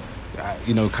sure,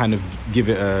 kind of give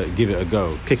it a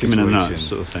go. Kick him in the nuts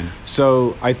sort of thing.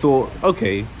 So I thought,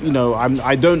 okay, I'm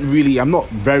not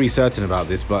very certain about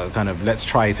this, but kind of let's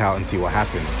try it out and see what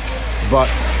happens. But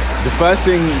the first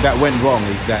thing that went wrong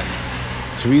is that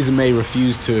Theresa May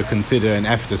refused to consider an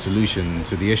EFTA solution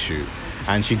to the issue,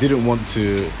 and she didn't want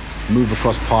to move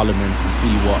across Parliament and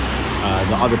see what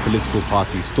the other political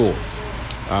parties thought.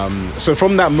 So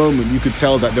from that moment, you could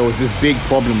tell that there was this big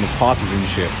problem with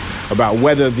partisanship about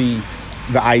whether the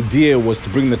idea was to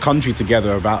bring the country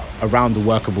together around a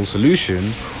workable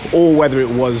solution, or whether it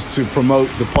was to promote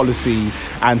the policy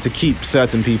and to keep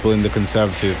certain people in the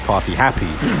Conservative Party happy.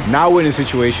 Now we're in a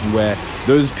situation where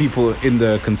those people in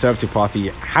the Conservative Party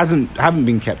haven't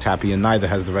been kept happy, and neither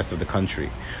has the rest of the country.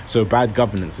 So bad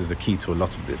governance is the key to a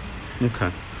lot of this.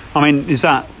 Okay. I mean, does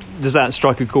that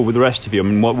strike a chord with the rest of you? I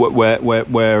mean,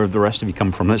 where have the rest of you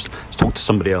come from? Let's talk to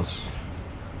somebody else.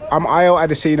 I'm Ayo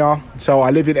Adesina, so I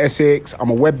live in Essex. I'm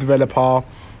a web developer,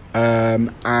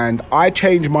 and I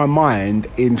changed my mind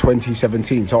in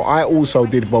 2017. So I also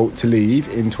did vote to Leave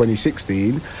in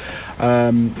 2016.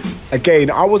 Again,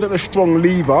 I wasn't a strong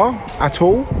Leaver at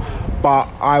all, but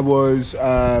I was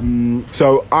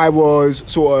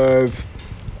sort of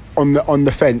on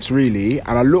the fence, really,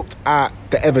 and I looked at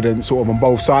the evidence sort of on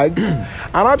both sides, and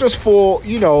I just thought,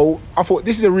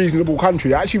 this is a reasonable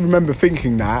country. I actually remember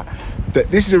thinking that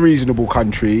this is a reasonable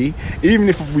country. Even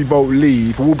if we vote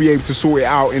Leave, we'll be able to sort it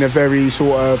out in a very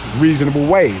sort of reasonable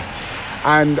way.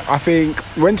 And I think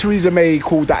when Theresa May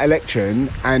called that election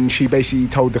and she basically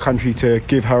told the country to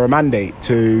give her a mandate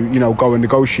to, go and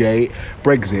negotiate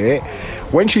Brexit,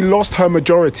 when she lost her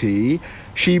majority,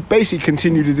 she basically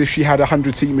continued as if she had a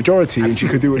 100-seat majority and she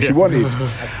could do what she wanted.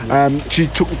 She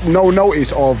took no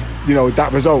notice of,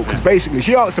 that result, because basically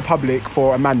she asked the public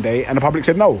for a mandate and the public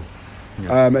said no.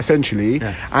 Essentially.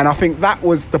 Yeah. And I think that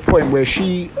was the point where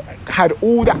she had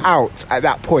all the outs at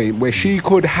that point, where she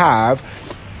could have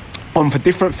for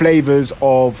different flavours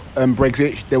of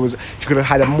Brexit. She could have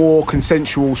had a more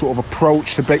consensual sort of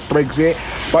approach to Brexit,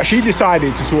 but she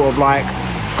decided to sort of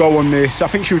go on this. I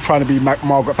think she was trying to be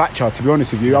Margaret Thatcher, to be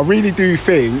honest with you. I really do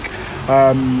think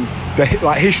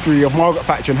the history of Margaret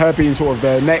Thatcher and her being sort of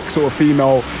the next sort of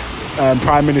female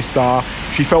Prime Minister,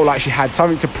 she felt like she had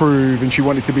something to prove and she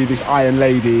wanted to be this Iron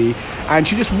Lady, and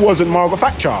she just wasn't Margaret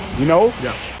Thatcher,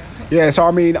 Yeah, so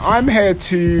I mean, I'm here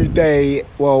today,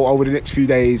 over the next few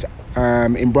days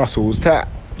in Brussels, to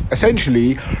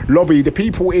essentially lobby the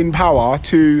people in power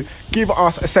to give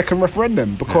us a second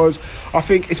referendum, because I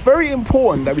think it's very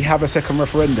important that we have a second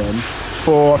referendum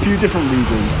for a few different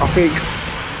reasons. I think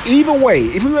either way,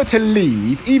 if we were to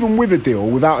leave, even with a deal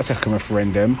without a second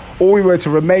referendum, or we were to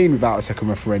remain without a second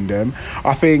referendum,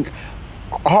 I think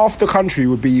half the country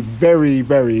would be very,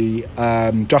 very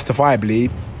justifiably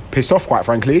pissed off, quite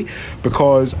frankly,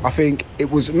 because I think it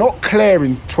was not clear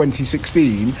in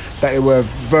 2016 that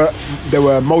there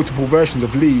were multiple versions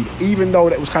of Leave, even though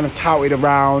that was kind of touted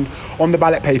around. On the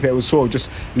ballot paper, it was sort of just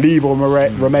Leave or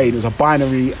Remain. It was a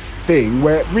binary thing,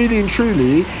 where really and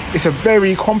truly it's a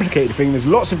very complicated thing. There's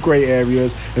lots of grey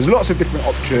areas, there's lots of different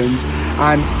options,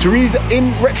 and Theresa,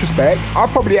 in retrospect, I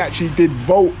probably actually did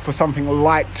vote for something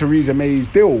like Theresa May's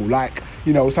deal,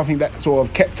 something that sort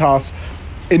of kept us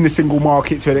in the single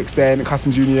market to an extent, the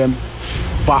customs union,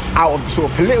 but out of the sort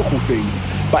of political things.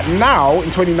 But now, in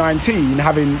 2019,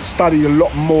 having studied a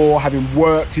lot more, having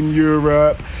worked in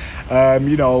Europe,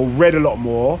 read a lot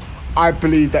more, I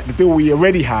believe that the deal we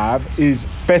already have is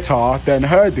better than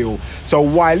her deal. So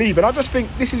why leave? And I just think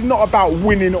this is not about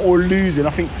winning or losing.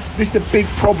 I think this is the big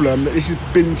problem, that this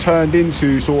has been turned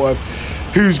into sort of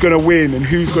who's going to win and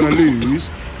who's going to lose.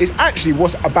 It's actually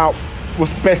what's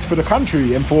best for the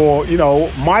country and for,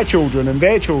 my children and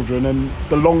their children and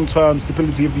the long-term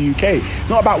stability of the UK. It's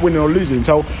not about winning or losing.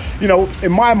 So,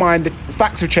 in my mind, the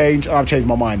facts have changed and I've changed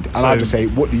my mind. And I'll just say,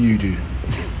 what do you do?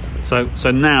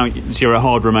 So now you're a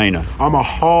hard Remainer. I'm a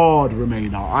hard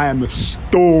Remainer. I am a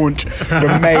staunch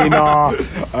Remainer.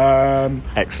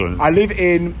 Excellent. I live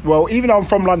in, well, even though I'm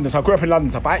from London, so I grew up in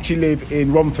London, so I actually live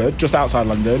in Romford, just outside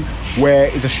London, where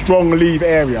it's a strong Leave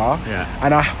area. Yeah.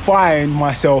 And I find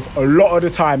myself a lot of the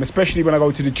time, especially when I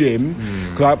go to the gym,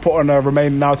 because I put on a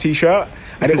Remain Now t-shirt,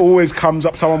 and it always comes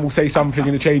up, someone will say something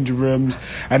in the changing rooms,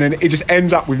 and then it just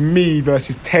ends up with me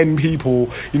versus 10 people,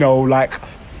 you know, like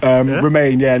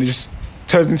Remain, and it just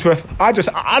turns into I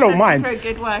don't mind. Into a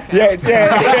good workout. Yeah,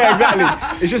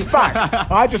 exactly. It's just facts.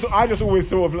 I just always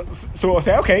sort of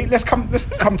say, okay, let's come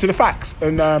to the facts,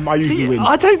 and I usually win.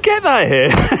 I don't get that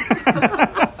here.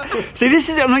 See, this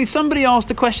is. I mean, somebody asked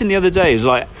a question the other day. It was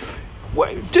like,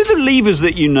 do the Leavers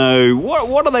that you know,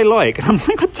 what are they like? And I'm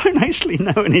like, I don't actually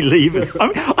know any Leavers. I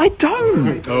mean, I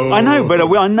don't. I know, but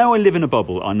I know I live in a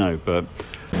bubble. I know, but.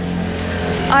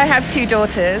 I have 2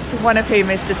 daughters, one of whom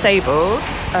is disabled.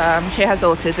 She has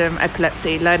autism,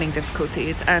 epilepsy, learning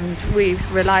difficulties, and we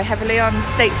rely heavily on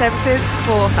state services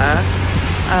for her.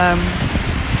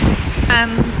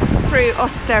 And through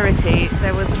austerity,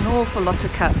 there was an awful lot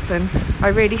of cuts, and I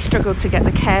really struggled to get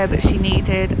the care that she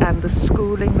needed and the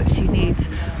schooling that she needs.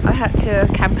 I had to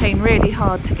campaign really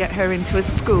hard to get her into a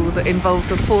school that involved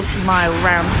a 40-mile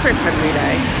round trip every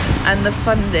day, and the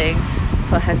funding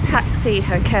for her taxi,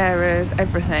 her carers,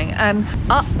 everything. And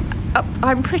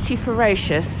I'm pretty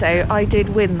ferocious, so I did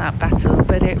win that battle,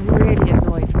 but it really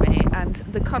annoyed me. And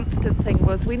the constant thing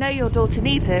was, we know your daughter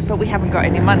needs it, but we haven't got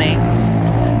any money.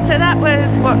 So that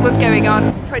was what was going on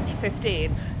in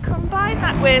 2015. Combine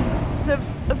that with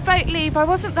the Vote Leave, I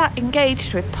wasn't that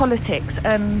engaged with politics,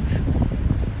 and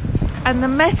the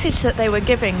message that they were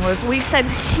giving was, we send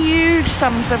huge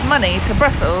sums of money to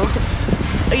Brussels,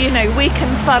 you know, we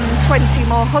can fund 20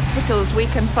 more hospitals, we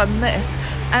can fund this.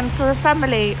 And for a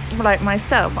family like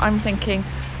myself, I'm thinking,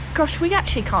 gosh, we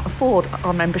actually can't afford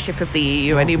our membership of the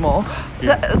EU anymore.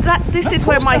 This is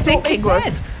where my thinking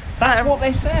was. That's what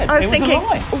they said. I was thinking,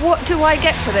 what do I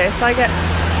get for this? I get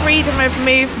freedom of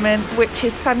movement, which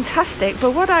is fantastic,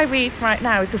 but what I read right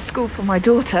now is a school for my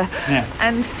daughter,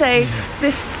 and say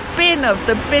this spin of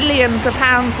the billions of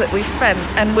pounds that we spent,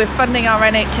 and we're funding our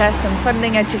NHS and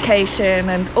funding education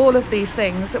and all of these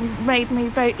things, made me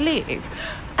vote Leave.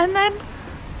 And then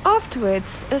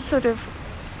afterwards, I sort of,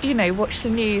 you know, watch the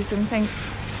news and think,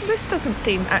 this doesn't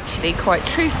seem actually quite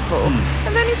truthful.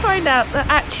 And then you find out that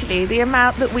actually the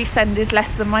amount that we send is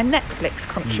less than my Netflix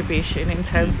contribution in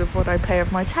terms of what I pay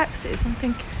of my taxes, and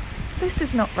think, this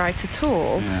is not right at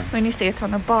all when you see it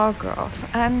on a bar graph.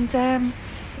 And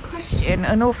question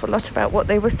an awful lot about what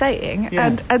they were saying,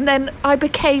 and then I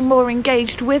became more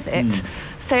engaged with it.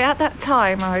 So at that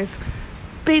time I was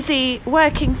busy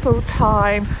working full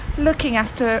time, looking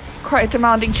after quite a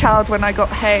demanding child when I got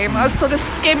home. I was sort of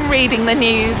skim reading the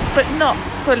news, but not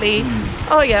fully,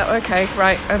 oh yeah, okay,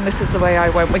 right, and this is the way I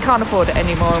went. We can't afford it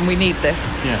anymore and we need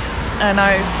this. And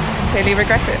I sincerely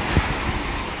regret it.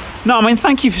 No, I mean,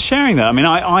 thank you for sharing that. I mean,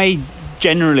 I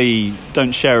generally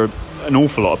don't share an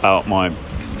awful lot about my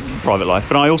private life,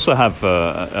 but I also have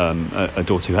a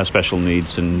daughter who has special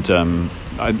needs, and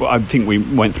I think we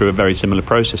went through a very similar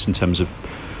process in terms of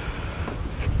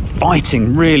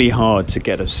fighting really hard to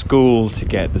get a school, to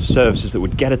get the services that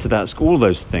would get her to that school, all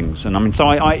those things. And I mean, so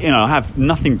I you know, I have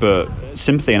nothing but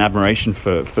sympathy and admiration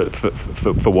for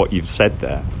what you've said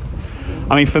there.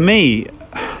 I mean, for me,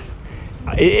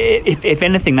 if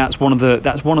anything, that's one of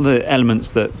the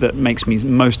elements that makes me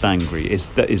most angry, is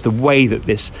the way that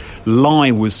this lie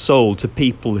was sold to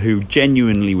people who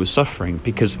genuinely were suffering,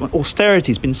 because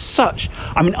austerity's been such.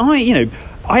 I mean,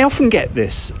 I often get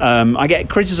this. I get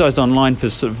criticised online for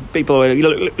sort of people.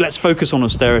 Look, let's focus on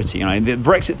austerity. You know, the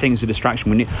Brexit thing's a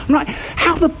distraction. I'm like,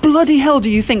 how the bloody hell do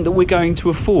you think that we're going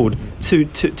to afford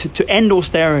to end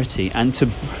austerity and to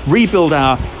rebuild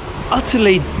our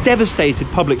utterly devastated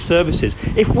public services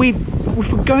if we're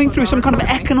going through some kind of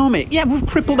economic, we've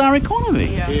crippled our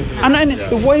economy. And then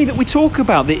the way that we talk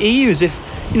about the EU is if,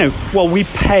 you know, well, we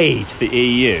paid the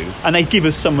EU and they give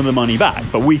us some of the money back,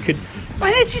 but we could.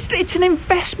 It's an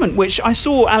investment, which I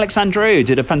saw Alex Andreou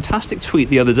did a fantastic tweet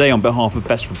the other day on behalf of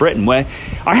Best for Britain, where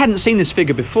I hadn't seen this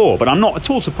figure before, but I'm not at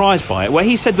all surprised by it, where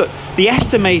he said that the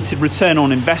estimated return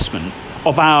on investment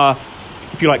of our,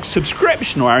 if you like,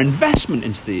 subscription or our investment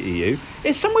into the EU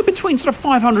is somewhere between sort of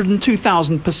 500 and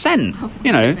 2,000%,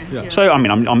 you know. So, I mean,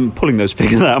 I'm pulling those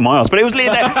figures out of my arse, but it was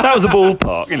that was the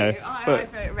ballpark, you know. I've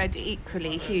read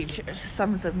equally huge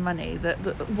sums of money that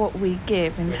what we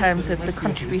give in terms of the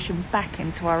contribution back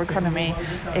into our economy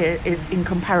is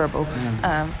incomparable.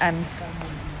 And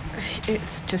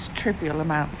it's just trivial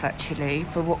amounts actually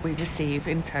for what we receive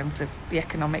in terms of the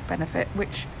economic benefit,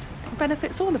 which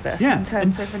benefits all of us in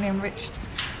terms of an enriched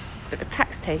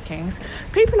tax takings.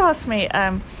 People ask me,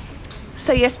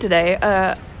 so yesterday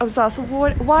I was asked,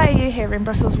 why are you here in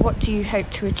Brussels? What do you hope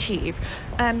to achieve?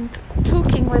 And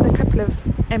talking with a couple of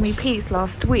MEPs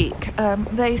last week,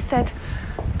 they said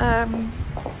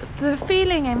the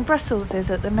feeling in Brussels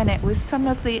is at the minute with some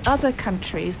of the other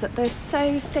countries that they're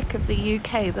so sick of the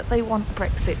UK that they want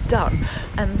Brexit done,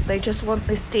 and they just want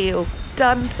this deal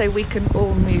done so we can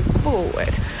all move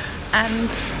forward. And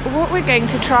what we're going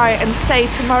to try and say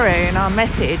tomorrow in our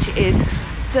message is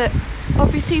that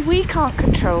obviously we can't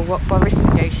control what Boris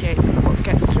negotiates and what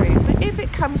gets through, but if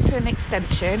it comes to an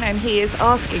extension, and he is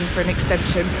asking for an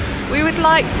extension, we would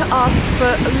like to ask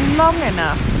for long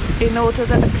enough in order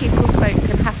that a people's vote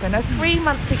can happen. A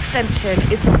 3-month extension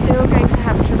is still going to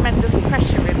have tremendous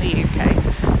pressure in the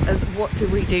UK as what do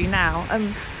we do now?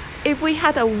 And if we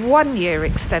had a 1-year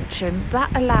extension,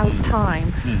 that allows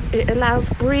time. It allows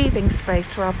breathing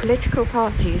space for our political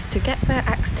parties to get their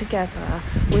acts together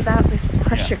without this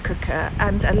pressure cooker,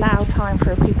 and allow time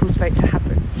for a people's vote to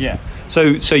happen. Yeah.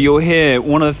 So you're here,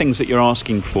 one of the things that you're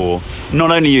asking for,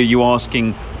 not only are you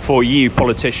asking for you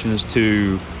politicians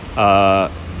to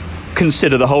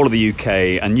consider the whole of the UK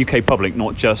and UK public,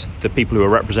 not just the people who are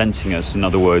representing us, in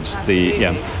other words,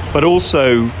 but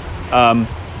also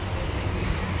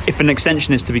if an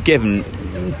extension is to be given,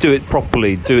 do it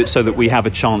properly, do it so that we have a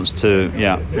chance to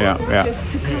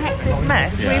To correct this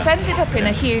mess, we've ended up in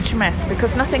a huge mess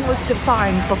because nothing was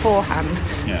defined beforehand.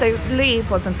 So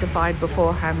leave wasn't defined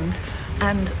beforehand,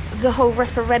 and the whole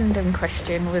referendum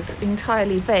question was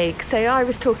entirely vague. So I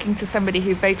was talking to somebody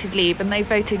who voted leave, and they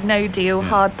voted no deal,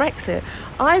 hard Brexit.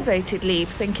 I voted leave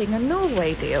thinking a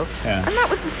Norway deal, and that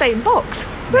was the same box.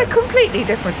 They're completely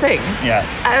different things.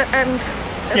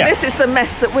 And this is the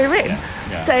mess that we're in.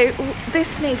 So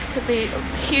this needs to be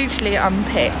hugely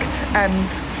unpicked and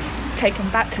taken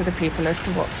back to the people as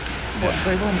to what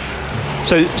we want.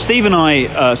 So Steve and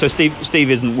I, Steve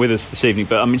isn't with us this evening,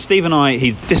 but I mean Steve and I,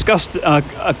 he discussed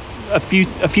a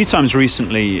few times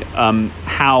recently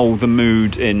how the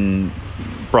mood in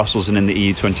Brussels and in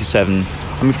the EU27.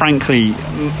 I mean, frankly,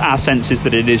 our sense is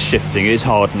that it is shifting, it is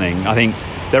hardening. I think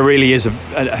there really is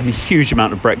a huge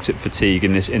amount of Brexit fatigue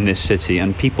in this city,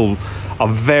 and people are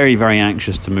very, very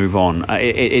anxious to move on.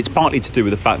 It's partly to do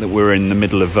with the fact that we're in the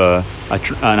middle of an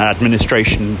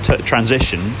administration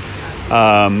transition.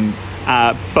 But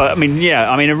I mean,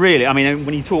 really,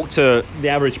 when you talk to the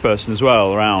average person as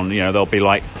well around, they'll be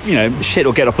like, shit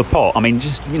will get off the pot. I mean,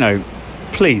 just,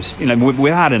 please,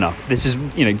 we've had enough. This is,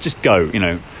 just go,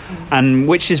 and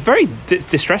which is very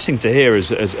distressing to hear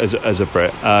as a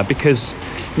Brit, because,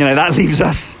 that leaves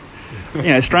us,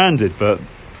 stranded. But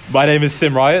my name is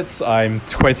Sim Riots. I'm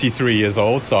 23 years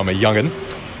old, so I'm a young'un.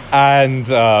 And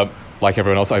like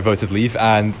everyone else, I voted leave,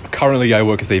 and currently I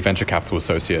work as a venture capital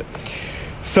associate.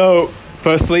 So,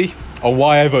 firstly, on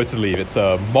why I voted leave. It's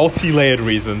a multi-layered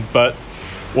reason, but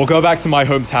we'll go back to my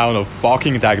hometown of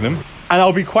Barking and Dagenham. And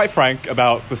I'll be quite frank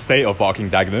about the state of Barking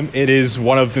and Dagenham. It is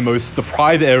one of the most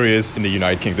deprived areas in the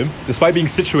United Kingdom. Despite being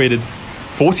situated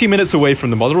 40 minutes away from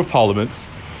the Mother of Parliaments,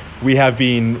 we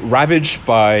were ravaged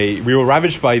by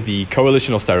the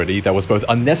coalition austerity that was both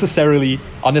unnecessary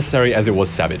as it was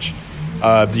savage.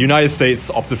 The United States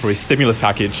opted for a stimulus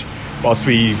package, whilst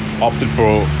we opted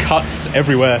for cuts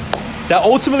everywhere that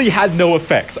ultimately had no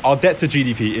effect. Our debt to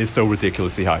GDP is still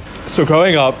ridiculously high. So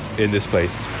growing up in this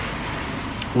place,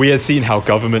 we had seen how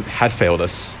government had failed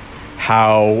us,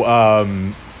 how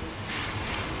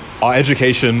our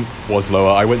education was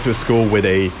lower. I went to a school with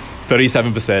a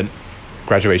 37%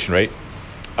 graduation rate.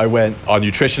 Our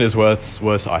nutrition is worse,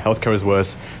 our healthcare is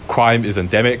worse, crime is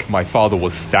endemic. My father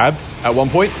was stabbed at one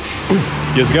point,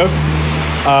 years ago.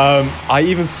 I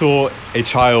even saw a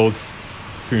child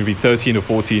who would be 13 or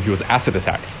 14 who was acid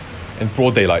attacked in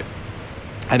broad daylight.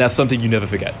 And that's something you never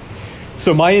forget.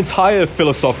 So my entire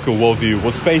philosophical worldview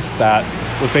was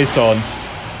based on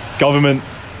government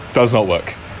does not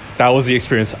work. That was the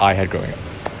experience I had growing up.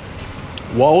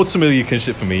 What ultimately clinched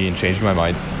it for me and changed my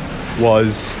mind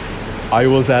was I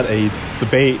was at a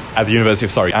debate at the University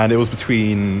of Surrey, and it was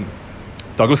between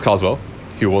Douglas Carswell,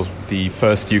 who was the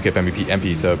first UKIP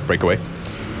MP to break away,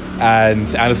 and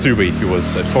Anna Soubry, who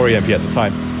was a Tory MP at the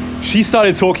time. She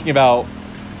started talking about,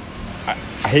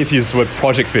 I hate to use this word,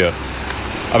 project fear,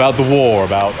 about the war,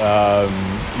 about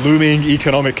looming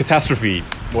economic catastrophe,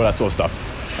 all that sort of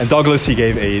stuff. And Douglas, he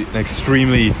gave an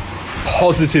extremely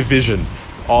positive vision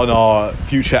on our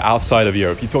future outside of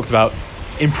Europe. He talked about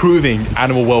improving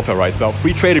animal welfare rights, about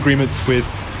free trade agreements with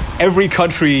every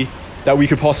country that we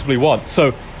could possibly want.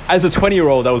 So as a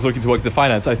 20-year-old that was looking to work into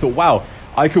finance, I thought, wow,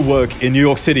 I could work in New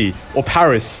York City or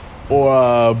Paris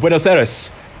or Buenos Aires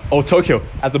or Tokyo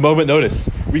at the moment notice.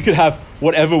 We could have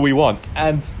whatever we want.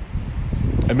 And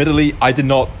admittedly, I did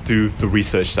not do the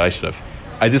research that I should have.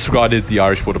 I disregarded the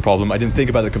Irish water problem. I didn't think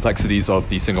about the complexities of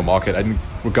the single market. I didn't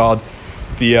regard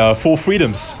the 4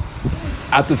 freedoms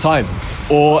at the time,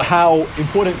 or how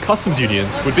important customs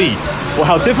unions would be, or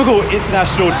how difficult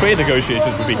international trade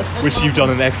negotiations would be, which you've done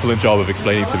an excellent job of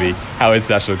explaining to me how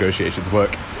international negotiations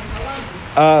work.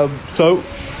 So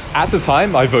at the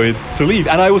time, I voted to leave,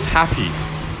 and I was happy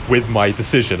with my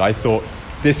decision. I thought,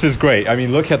 this is great. I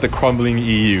mean, look at the crumbling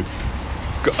EU.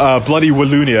 Bloody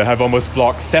Wallonia have almost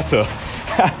blocked CETA.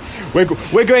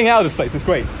 we're going out of this place. It's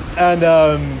great. And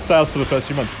so that was for the first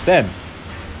few months. Then,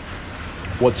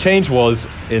 what changed was,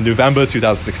 in November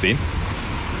 2016,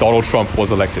 Donald Trump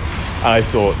was elected. And I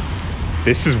thought,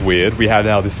 this is weird. We have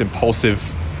now this impulsive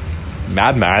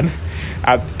madman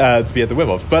to be at the whim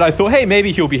of. But I thought, hey,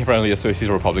 maybe he'll be friendly, so he's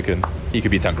a Republican. He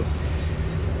could be temperate.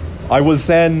 I was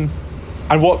then...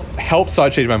 And what helped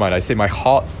start changing my mind, I say my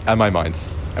heart and my mind.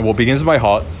 And what begins with my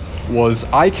heart was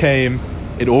I came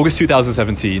in August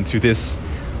 2017 to this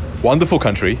wonderful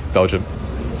country, Belgium.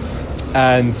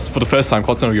 And for the first time,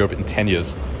 continental Europe in 10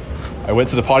 years. I went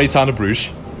to the party town of Bruges,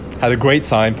 had a great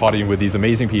time partying with these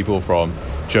amazing people from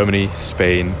Germany,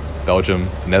 Spain, Belgium,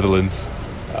 Netherlands,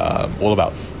 all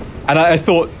abouts. And I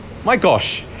thought, my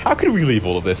gosh, how could we leave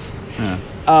all of this? Yeah.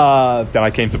 Then I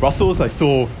came to Brussels. I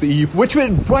saw the EU, which we're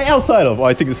right outside of.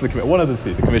 I think it's one of the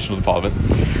two, the Commission of the Parliament.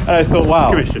 And I thought,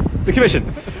 wow. The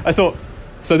Commission. I thought,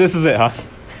 so this is it, huh?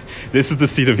 This is the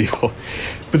seat of evil.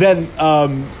 But then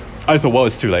I thought, well,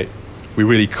 it's too late. We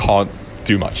really can't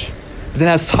do much. But then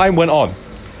as time went on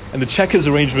and the checkers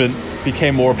arrangement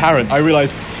became more apparent, I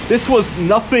realized this was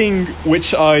nothing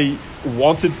which I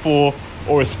wanted for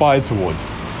or aspired towards.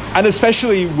 And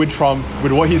especially with Trump,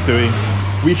 with what he's doing,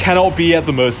 we cannot be at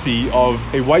the mercy of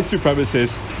a white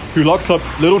supremacist who locks up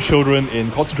little children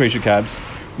in concentration camps.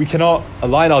 We cannot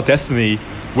align our destiny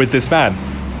with this man.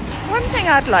 One thing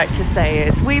I'd like to say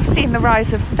is we've seen the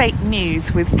rise of fake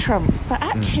news with Trump, but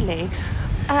actually,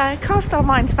 cast our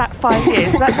minds back 5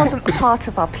 years, that wasn't a part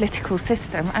of our political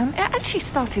system, and it actually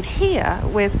started here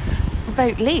with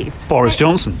Vote Leave. Boris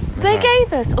Johnson. They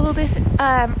gave us all this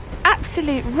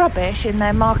absolute rubbish in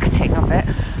their marketing of it,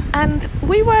 and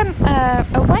we weren't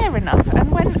aware enough,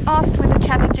 and when asked with a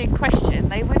challenging question,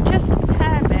 they would just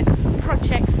term it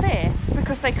Project Fear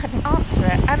because they couldn't answer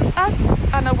it, and us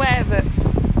unaware that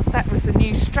that was the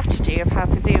new strategy of how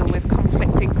to deal with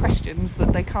conflicting questions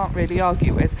that they can't really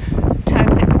argue with,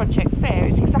 termed it Project Fear.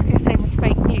 It's exactly the same as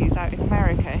fake news out in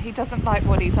America. He doesn't like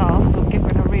what he's asked or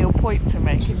given a real point to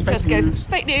make. He just goes,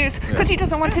 fake news, because he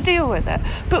doesn't want to deal with it.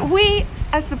 But we,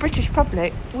 as the British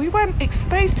public, we weren't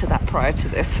exposed to that prior to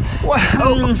this.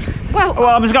 Well,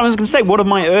 I was going to say, one of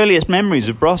my earliest memories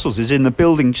of Brussels is in the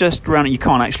building just around, you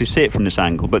can't actually see it from this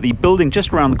angle, but the building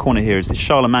just around the corner here is the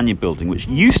Charlemagne building, which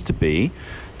used to be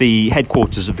the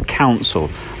headquarters of the council.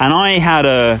 And I had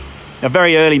a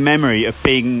very early memory of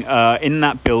being in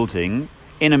that building,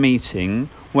 in a meeting,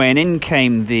 when in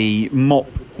came the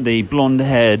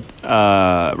blonde-haired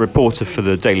reporter for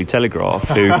the Daily Telegraph,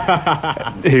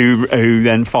 who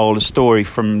then followed a story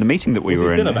from the meeting that we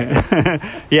were in.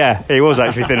 Yeah, he was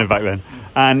actually thinner back then.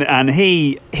 And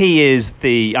he is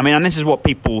the, I mean, and this is what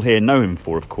people here know him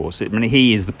for, of course. I mean,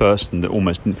 he is the person that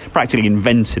almost practically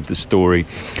invented the story,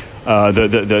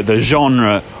 the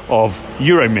genre of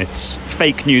Euromyths,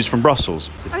 fake news from Brussels.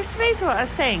 I suppose what I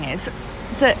was saying is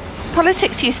that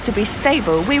politics used to be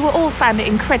stable. We were all found it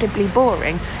incredibly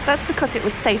boring. That's because it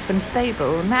was safe and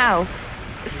stable. Now,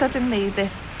 suddenly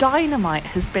this dynamite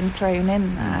has been thrown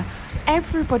in there.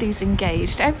 Everybody's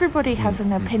engaged. Everybody has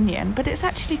an opinion, but it's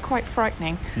actually quite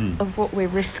frightening of what we're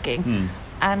risking.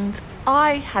 And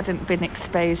I hadn't been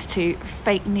exposed to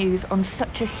fake news on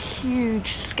such a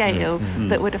huge scale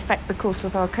that would affect the course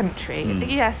of our country.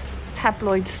 Yes,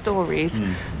 tabloid stories,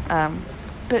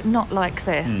 but not like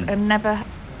this. And never,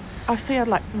 I feel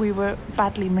like we were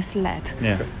badly misled.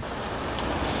 Yeah.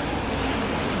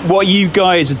 What you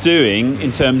guys are doing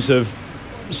in terms of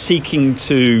seeking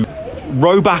to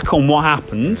row back on what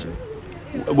happened,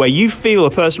 where you feel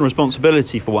a personal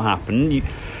responsibility for what happened,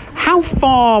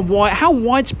 how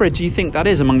widespread do you think that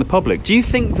is among the public? Do you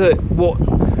think that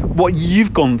what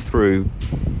you've gone through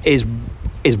is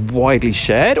widely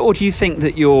shared, or do you think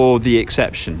that you're the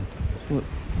exception?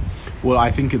 Well,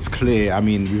 I think it's clear. I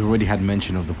mean, we've already had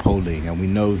mention of the polling, and we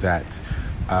know that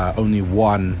only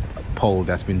one poll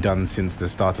that's been done since the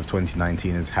start of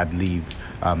 2019 has had Leave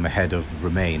ahead of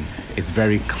Remain. It's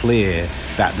very clear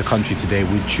that the country today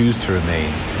would choose to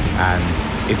remain,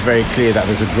 and it's very clear that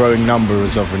there's a growing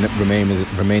numbers of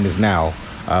Remainers now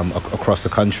across the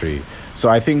country. So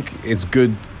I think it's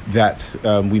good that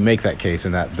we make that case,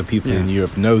 and that the people in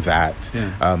Europe know that,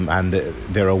 and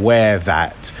they're aware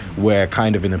that we're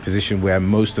kind of in a position where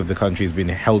most of the country has been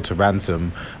held to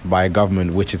ransom by a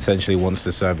government which essentially wants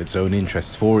to serve its own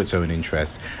interests for its own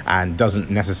interests, and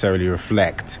doesn't necessarily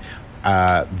reflect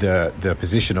the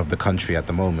position of the country at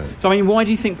the moment. So, I mean, why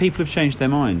do you think people have changed their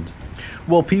mind?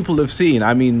 Well, people have seen,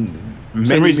 I mean...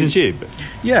 Same reasons you?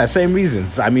 Yeah, same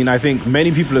reasons. I mean, I think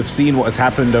many people have seen what has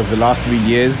happened over the last 3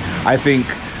 years. I think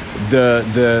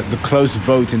the close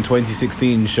vote in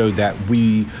 2016 showed that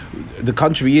the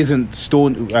country didn't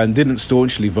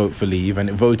staunchly vote for Leave, and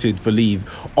it voted for Leave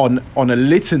on a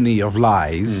litany of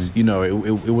lies. You know,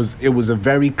 it was a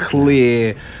very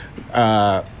clear,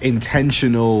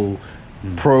 intentional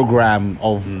program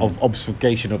of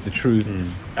obfuscation of the truth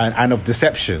and of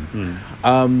deception.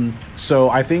 So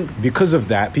I think because of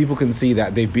that, people can see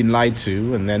that they've been lied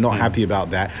to, and they're not happy about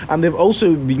that. And they've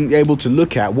also been able to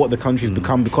look at what the country's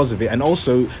become because of it, and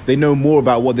also they know more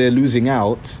about what they're losing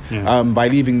out by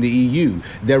leaving the EU.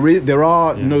 There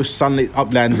are no sunlit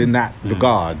uplands in that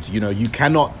regard. You know, you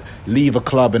cannot leave a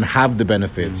club and have the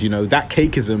benefits. You know, that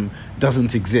cakeism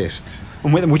doesn't exist.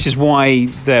 Which is why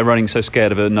they're running so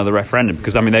scared of another referendum,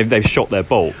 because, I mean, they've shot their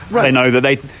bolt. Right. They know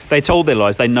that they told their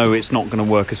lies. They know it's not going to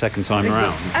work a second time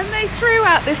around. And they threw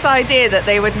out this idea that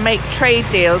they would make trade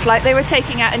deals, like they were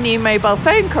taking out a new mobile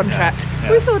phone contract.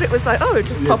 We thought it was like,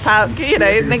 just pop out,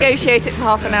 negotiate it for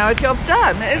half an hour, job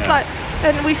done. It's like...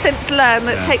 And we since learned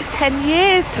that it takes 10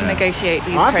 years to negotiate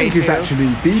these trade deals. I think it's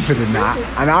actually deeper than that.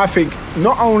 And I think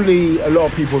not only a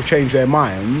lot of people have changed their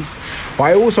minds, but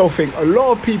I also think a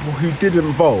lot of people who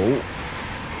didn't vote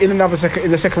in the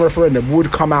second referendum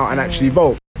would come out and actually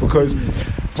vote. Because...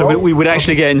 So we would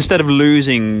actually get, instead of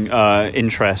losing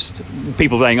interest,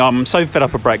 people saying, I'm so fed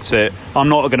up of Brexit, I'm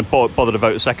not going to bother to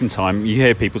vote a second time. You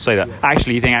hear people say that.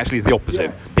 Actually, you think actually it's the opposite.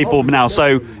 Yeah. People are now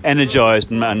so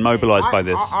energised and mobilised by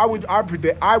this. I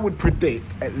would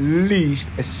predict at least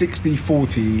a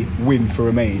 60-40 win for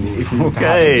Remain if we were to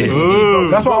have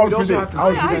it. That's what I would predict. I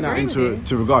would predict that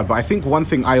into regard. But I think one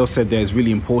thing Ayo said there is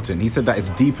really important. He said that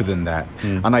it's deeper than that.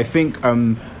 And I think...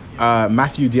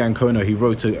 Matthew Diacono, he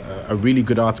wrote a really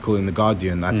good article in The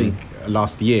Guardian, I think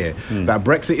last year, that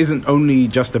Brexit isn't only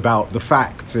just about the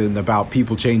facts and about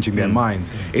people changing their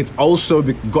minds. It's also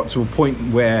got to a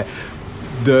point where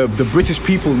the British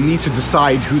people need to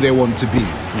decide who they want to be.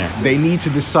 Yeah. They need to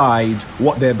decide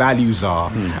what their values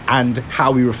are and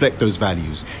how we reflect those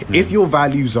values. If your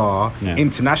values are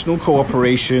international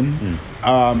cooperation,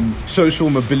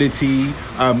 social mobility,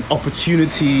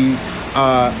 opportunity,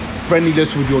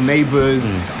 friendliness with your neighbours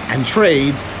and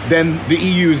trade, then the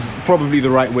EU is probably the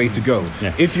right way to go.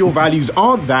 Yeah. If your values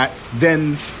aren't that,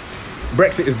 then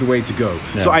Brexit is the way to go.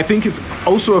 Yeah. So I think it's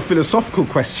also a philosophical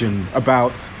question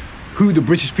about who the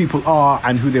British people are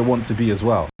and who they want to be as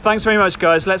well. Thanks very much,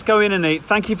 guys. Let's go in and eat.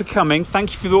 Thank you for coming.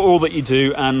 Thank you for all that you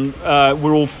do, and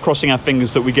we're all crossing our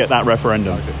fingers that we get that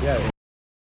referendum.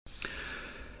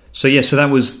 So that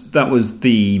was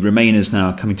the Remainers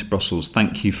now coming to Brussels.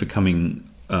 Thank you for coming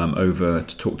over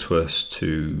to talk to us,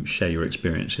 to share your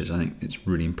experiences. I think it's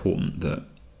really important that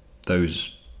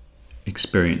those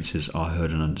experiences are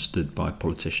heard and understood by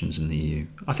politicians in the EU.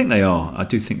 I think they are. I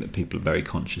do think that people are very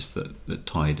conscious that the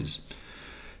tide is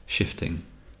shifting.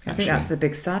 I think that's the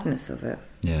big sadness of it.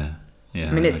 Yeah. I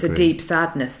mean, it's a deep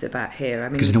sadness about here. I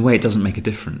mean, because in a way, it doesn't make a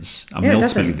difference. I mean,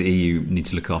 ultimately, the EU need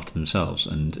to look after themselves,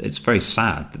 and it's very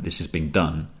sad that this is being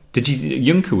done.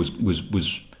 Juncker was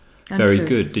very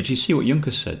good. Did you see what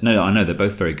Juncker said? No, I know they're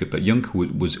both very good, but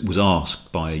Juncker was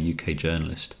asked by a UK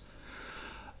journalist,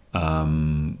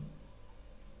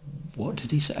 what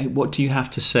did he say? What do you have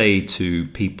to say to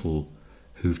people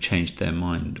who've changed their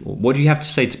mind? Or what do you have to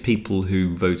say to people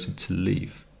who voted to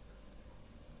leave?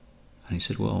 And he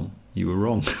said, well, you were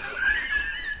wrong.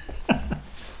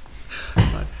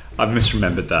 I've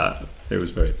misremembered that. It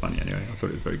was very funny anyway. I thought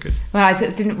it was very good. Well, I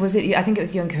think it was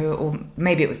Juncker, or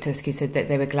maybe it was Tusk, who said that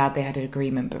they were glad they had an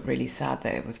agreement, but really sad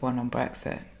that it was one on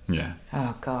Brexit. Yeah.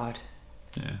 Oh, God.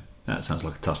 Yeah. That sounds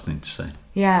like a Tusk thing to say.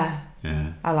 Yeah.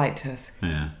 Yeah. I like Tusk.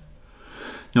 Yeah.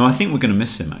 No, I think we're going to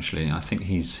miss him, actually. I think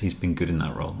he's been good in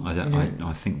that role. I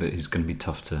think that he's going to be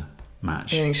tough to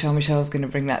match. I think Charles Michel's going to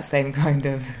bring that same kind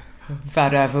of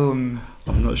varavum.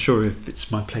 I'm not sure if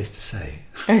it's my place to say.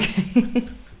 Okay.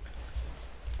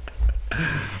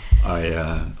 I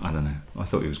don't know. I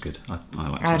thought he was good. I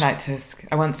like I Tusk. like Tusk.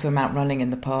 I once saw him out running in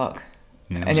the park.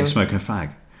 Yeah, and was it he was- smoking a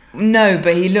fag? No,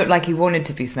 but he looked like he wanted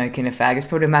to be smoking a fag. It's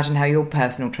probably imagine how your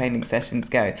personal training sessions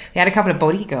go. He had a couple of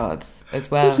bodyguards as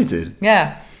well. Of course he did.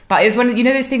 Yeah. But it was one of,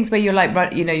 those things where you're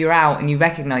like, you're out and you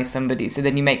recognise somebody, so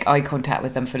then you make eye contact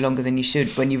with them for longer than you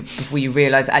should before you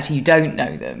realise that actually you don't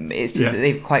know them. It's just Yeah. that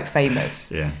they're quite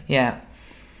famous. Yeah. Yeah.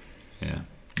 Yeah,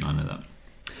 I know that.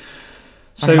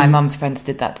 One of my mum's friends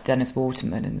did that to Dennis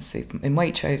Waterman in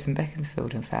Waitrose in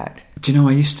Beaconsfield, in fact. Do you know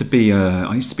I used to be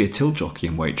a till jockey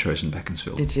in Waitrose in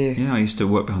Beaconsfield. Did you? Yeah, I used to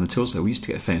work behind the tills there. We used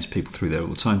to get famous people through there all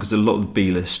the time because a lot of the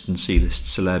B-list and C-list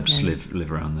celebs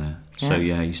live around there. So I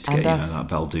used to And get us. that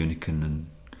Val Doonican and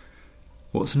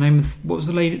what was the name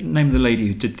of the lady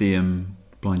who did the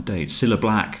Blind Date? Cilla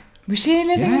Black. Was she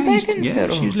living in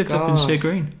Beaconsfield? She lived up in Sir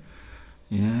Green.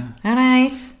 Yeah. All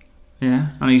right. Yeah,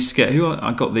 and I used to get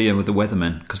I got the with the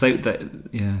Weathermen because the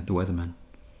Weathermen.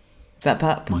 Is that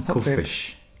pop? Michael pop group?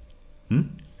 Fish.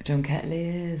 John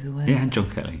Ketley is away. Yeah, and John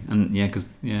Kelly, and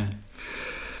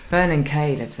Vernon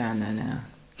Kay lives down there now.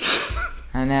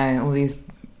 I know, all these...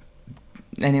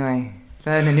 Anyway,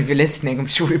 Vernon, if you're listening, I'm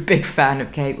sure you're a big fan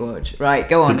of Kate Watch. Right,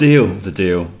 go on. The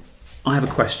deal. I have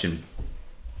a question,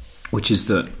 which is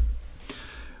that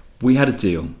we had a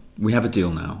deal. We have a deal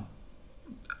now.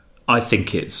 I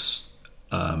think it's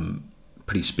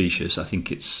pretty specious. I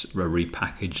think it's a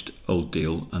repackaged old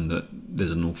deal, and that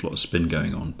there's an awful lot of spin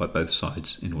going on by both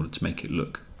sides in order to make it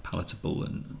look palatable.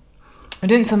 And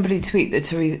Didn't somebody tweet that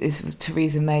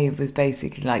Theresa May was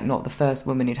basically like not the first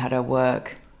woman who'd had her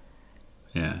work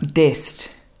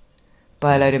dissed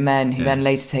by a load of men who then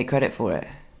later take credit for it?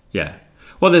 Yeah.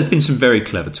 Well, there's been some very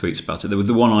clever tweets about it.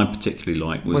 The one I particularly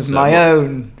liked was my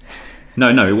own. No,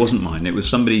 it wasn't mine. It was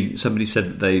somebody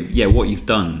said that what you've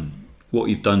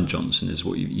done, Johnson, is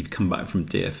you've come back from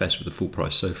DFS with a full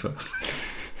price sofa.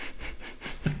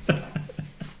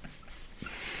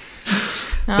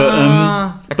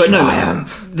 But no,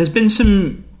 there's been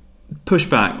some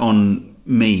pushback on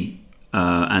me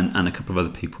and a couple of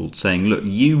other people saying, look,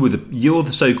 you're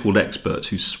the so-called experts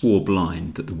who swore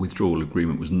blind that the withdrawal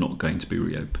agreement was not going to be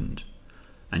reopened.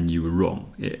 And you were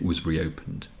wrong. It was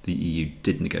reopened. The EU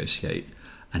did negotiate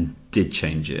and did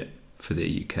change it for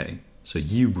the UK. So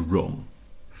you were wrong.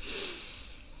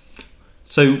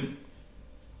 So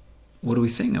what do we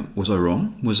think? Was I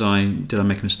wrong? Did I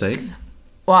make a mistake?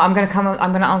 Well, I'm going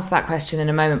to answer that question in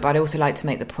a moment, but I'd also like to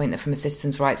make the point that from a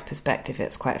citizens' rights perspective,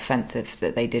 it's quite offensive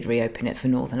that they did reopen it for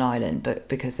Northern Ireland, but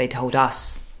because they told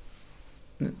us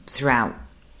throughout,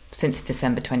 since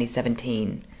December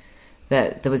 2017,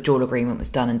 that the withdrawal agreement was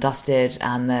done and dusted,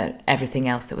 and that everything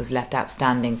else that was left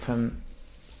outstanding from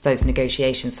those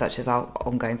negotiations, such as our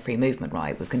ongoing free movement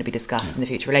right, was going to be discussed in the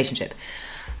future relationship.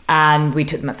 And we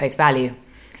took them at face value.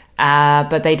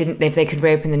 But they didn't. If they could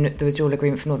reopen the withdrawal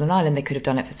agreement for Northern Ireland, they could have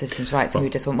done it for citizens' rights, and we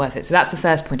just weren't worth it. So that's the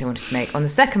first point I wanted to make. On the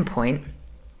second point,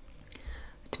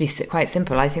 to be quite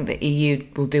simple, I think the EU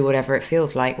will do whatever it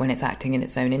feels like when it's acting in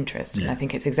its own interest. Yeah. And I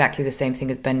think it's exactly the same thing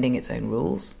as bending its own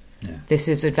rules. Yeah. This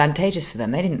is advantageous for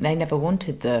them. They never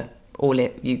wanted the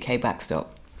UK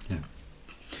backstop. Yeah.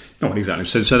 No, exactly.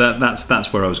 So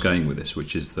that's where I was going with this,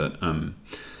 which is that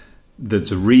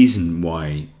there's a reason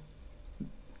why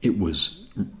it was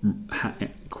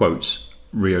quotes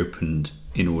reopened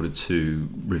in order to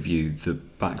review the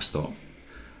backstop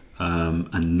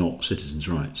and not citizens'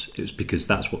 rights. It was because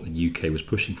that's what the UK was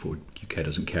pushing for. The UK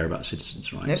doesn't care about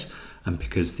citizens' rights, Nope. and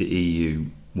because the EU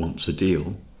wants a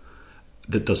deal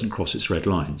that doesn't cross its red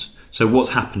lines. So what's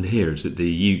happened here is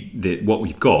that what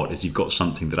we've got is you've got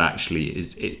something that actually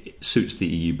it suits the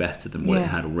EU better than what it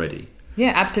had already.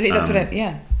 Yeah, absolutely. That's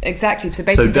exactly. So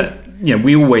basically,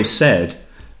 we always said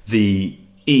the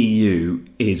EU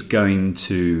is going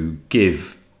to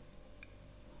give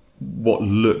what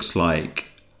looks like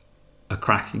a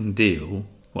cracking deal.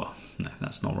 Well, no,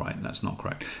 that's not right. That's not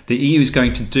correct. The EU is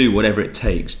going to do whatever it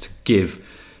takes to give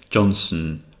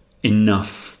Johnson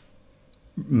enough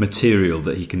material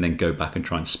that he can then go back and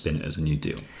try and spin it as a new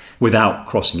deal without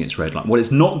crossing its red line. What it's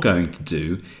not going to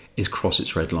do is cross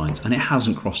its red lines, and it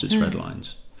hasn't crossed its red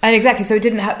lines. And exactly, so it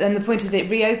didn't have, and the point is it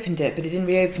reopened it, but it didn't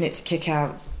reopen it to kick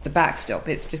out the backstop.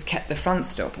 It's just kept the front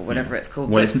stop, or whatever it's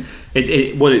called. Well,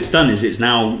 what it's done is it's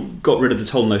now got rid of this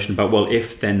whole notion about, well,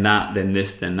 if then that, then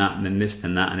this, then that, and then this,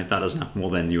 then that, and if that doesn't happen, well,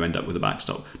 then you end up with a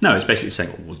backstop. No, it's basically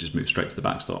saying, well, we'll just move straight to the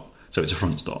backstop. So it's a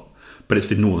front stop, but it's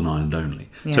for Northern Ireland only.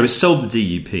 Yeah. So it's sold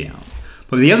the DUP out.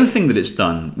 But the other thing that it's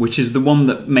done, which is the one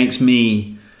that makes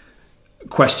me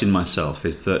question myself,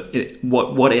 is that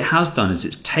what it has done is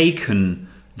it's taken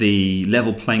the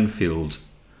level playing field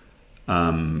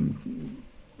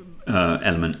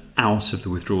element out of the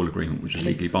withdrawal agreement, which is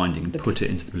legally binding, and put it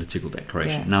into the political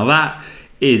declaration. Yeah. Now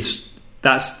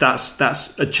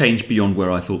that's a change beyond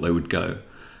where I thought they would go.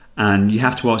 And you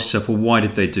have to ask yourself, well, why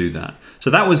did they do that? So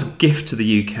that was a gift to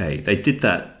the UK. They did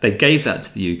that. They gave that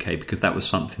to the UK because that was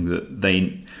something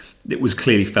that it was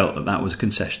clearly felt that was a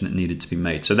concession that needed to be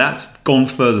made. So that's gone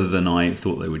further than I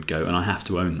thought they would go, and I have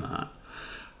to own that.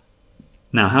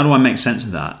 Now, how do I make sense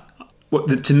of that? Well,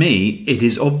 to me, it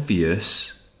is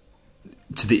obvious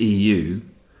to the EU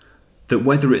that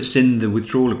whether it's in the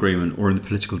withdrawal agreement or in the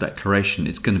political declaration,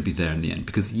 it's going to be there in the end,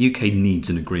 because the UK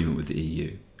needs an agreement with the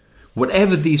EU.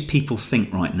 Whatever these people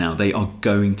think right now, they are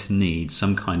going to need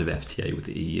some kind of FTA with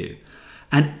the EU.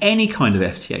 And any kind of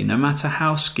FTA, no matter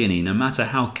how skinny, no matter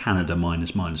how Canada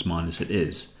minus it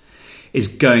is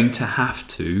going to have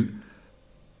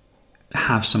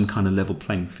some kind of level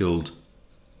playing field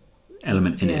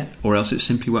element in it, or else it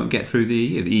simply won't get through the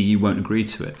EU. The EU won't agree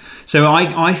to it. So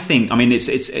I think, I mean,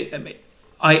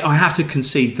 I have to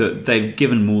concede that they've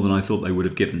given more than I thought they would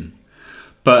have given.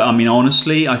 But I mean,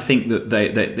 honestly, I think that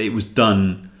it was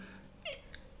done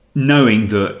knowing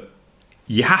that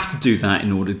you have to do that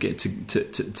in order to get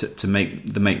to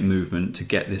make the movement, to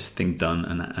get this thing done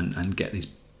and get these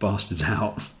bastards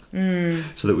out,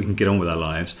 so that we can get on with our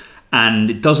lives.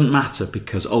 And it doesn't matter,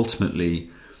 because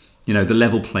ultimately, you know, the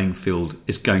level playing field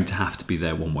is going to have to be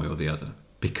there one way or the other,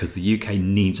 because the UK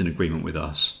needs an agreement with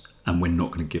us, and we're not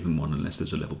going to give them one unless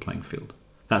there's a level playing field.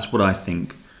 That's what I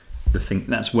think.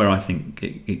 That's where I think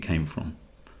it came from.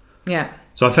 Yeah.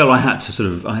 So I felt I had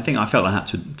to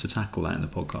to tackle that in the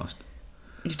podcast.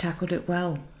 You tackled it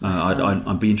well.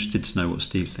 I'd be interested to know what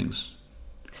Steve thinks.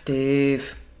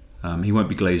 Steve. He won't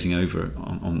be glazing over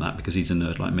on that, because he's a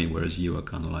nerd like me, whereas you are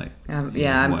kind of like...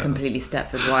 I'm completely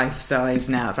Stepford wife size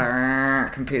now. It's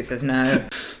like, computer says no.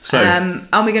 So,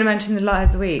 are we going to mention the lie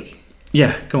of the week?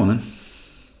 Yeah, go on then.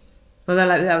 Well,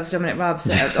 that was Dominic Raab's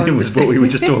set. It was what we were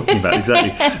just talking about, exactly.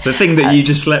 The thing that you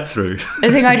just slept through. The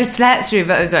thing I just slept through,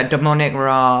 but it was like Dominic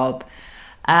Raab.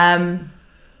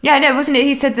 Yeah, no, wasn't it?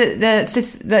 He said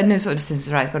that no sort of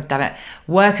citizens' rights, God damn it,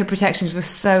 worker protections were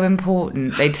so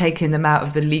important, they'd taken them out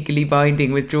of the legally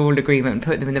binding withdrawal agreement and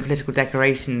put them in the political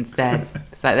declaration instead.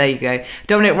 It's like, there you go.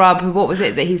 Dominic Raab, what was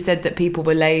it that he said, that people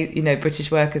were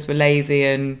British workers were lazy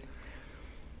and...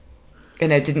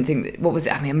 didn't think. What was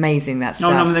it? I mean, amazing that stuff.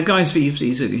 No, I mean, the guy's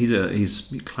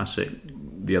he's classic.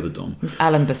 The other Dom. It's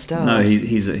Alan Bastard. No,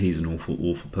 he's an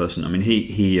awful person. I mean,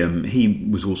 he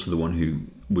was also the one who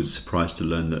was surprised to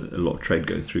learn that a lot of trade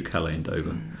goes through Calais and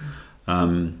Dover.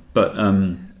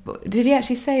 Did he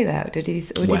actually say that? Did he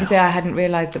say, I hadn't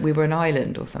realised that we were an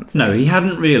island or something? No, he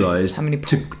hadn't realised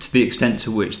to the extent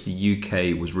to which the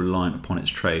UK was reliant upon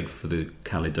its trade for the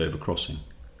Calais-Dover crossing,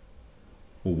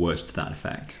 or words to that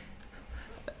effect.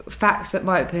 Facts that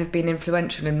might have been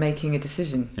influential in making a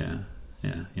decision. Yeah.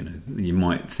 You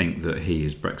might think that he,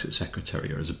 as Brexit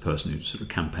secretary, or as a person who's sort of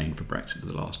campaigned for Brexit for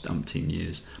the last umpteen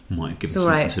years, might give it some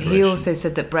consideration. He also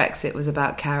said that Brexit was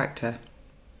about character.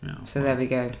 Yeah, so there we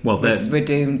go. Well, we're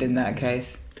doomed in that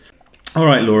case. All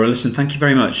right, Laura, listen, thank you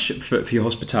very much for your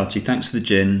hospitality. Thanks for the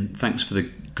gin. Thanks for the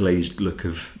glazed look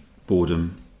of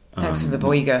boredom. Thanks for the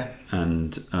boiga.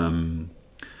 And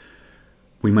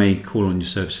we may call on your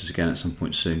services again at some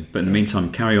point soon. But in the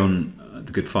meantime, carry on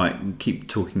the good fight. Keep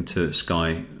talking to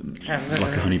Sky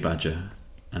like a honey badger.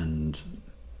 And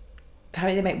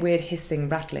apparently they make weird hissing,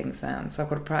 rattling sounds, so I've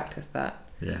got to practice that.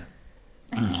 Yeah.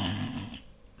 I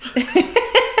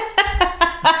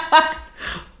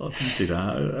didn't do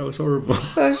that. That was horrible.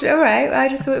 Gosh, all right. I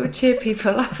just thought it would cheer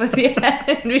people up at the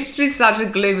end. It's been such a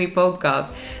gloomy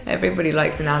podcast. Everybody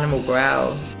likes an animal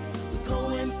growl. We're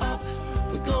going up,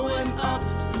 we're going up,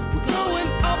 we're going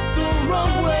up the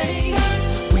wrong way.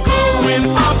 We're going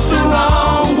up the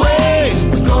wrong way.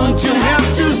 We're going to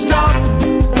have to stop.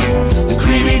 The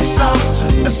critics of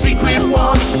a secret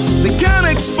wars, they can't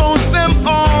expose them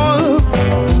all.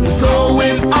 We're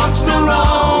going up the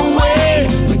wrong way.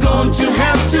 We're going to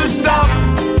have to stop.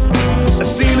 A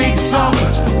cynics of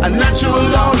a natural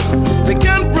loss, they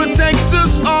can't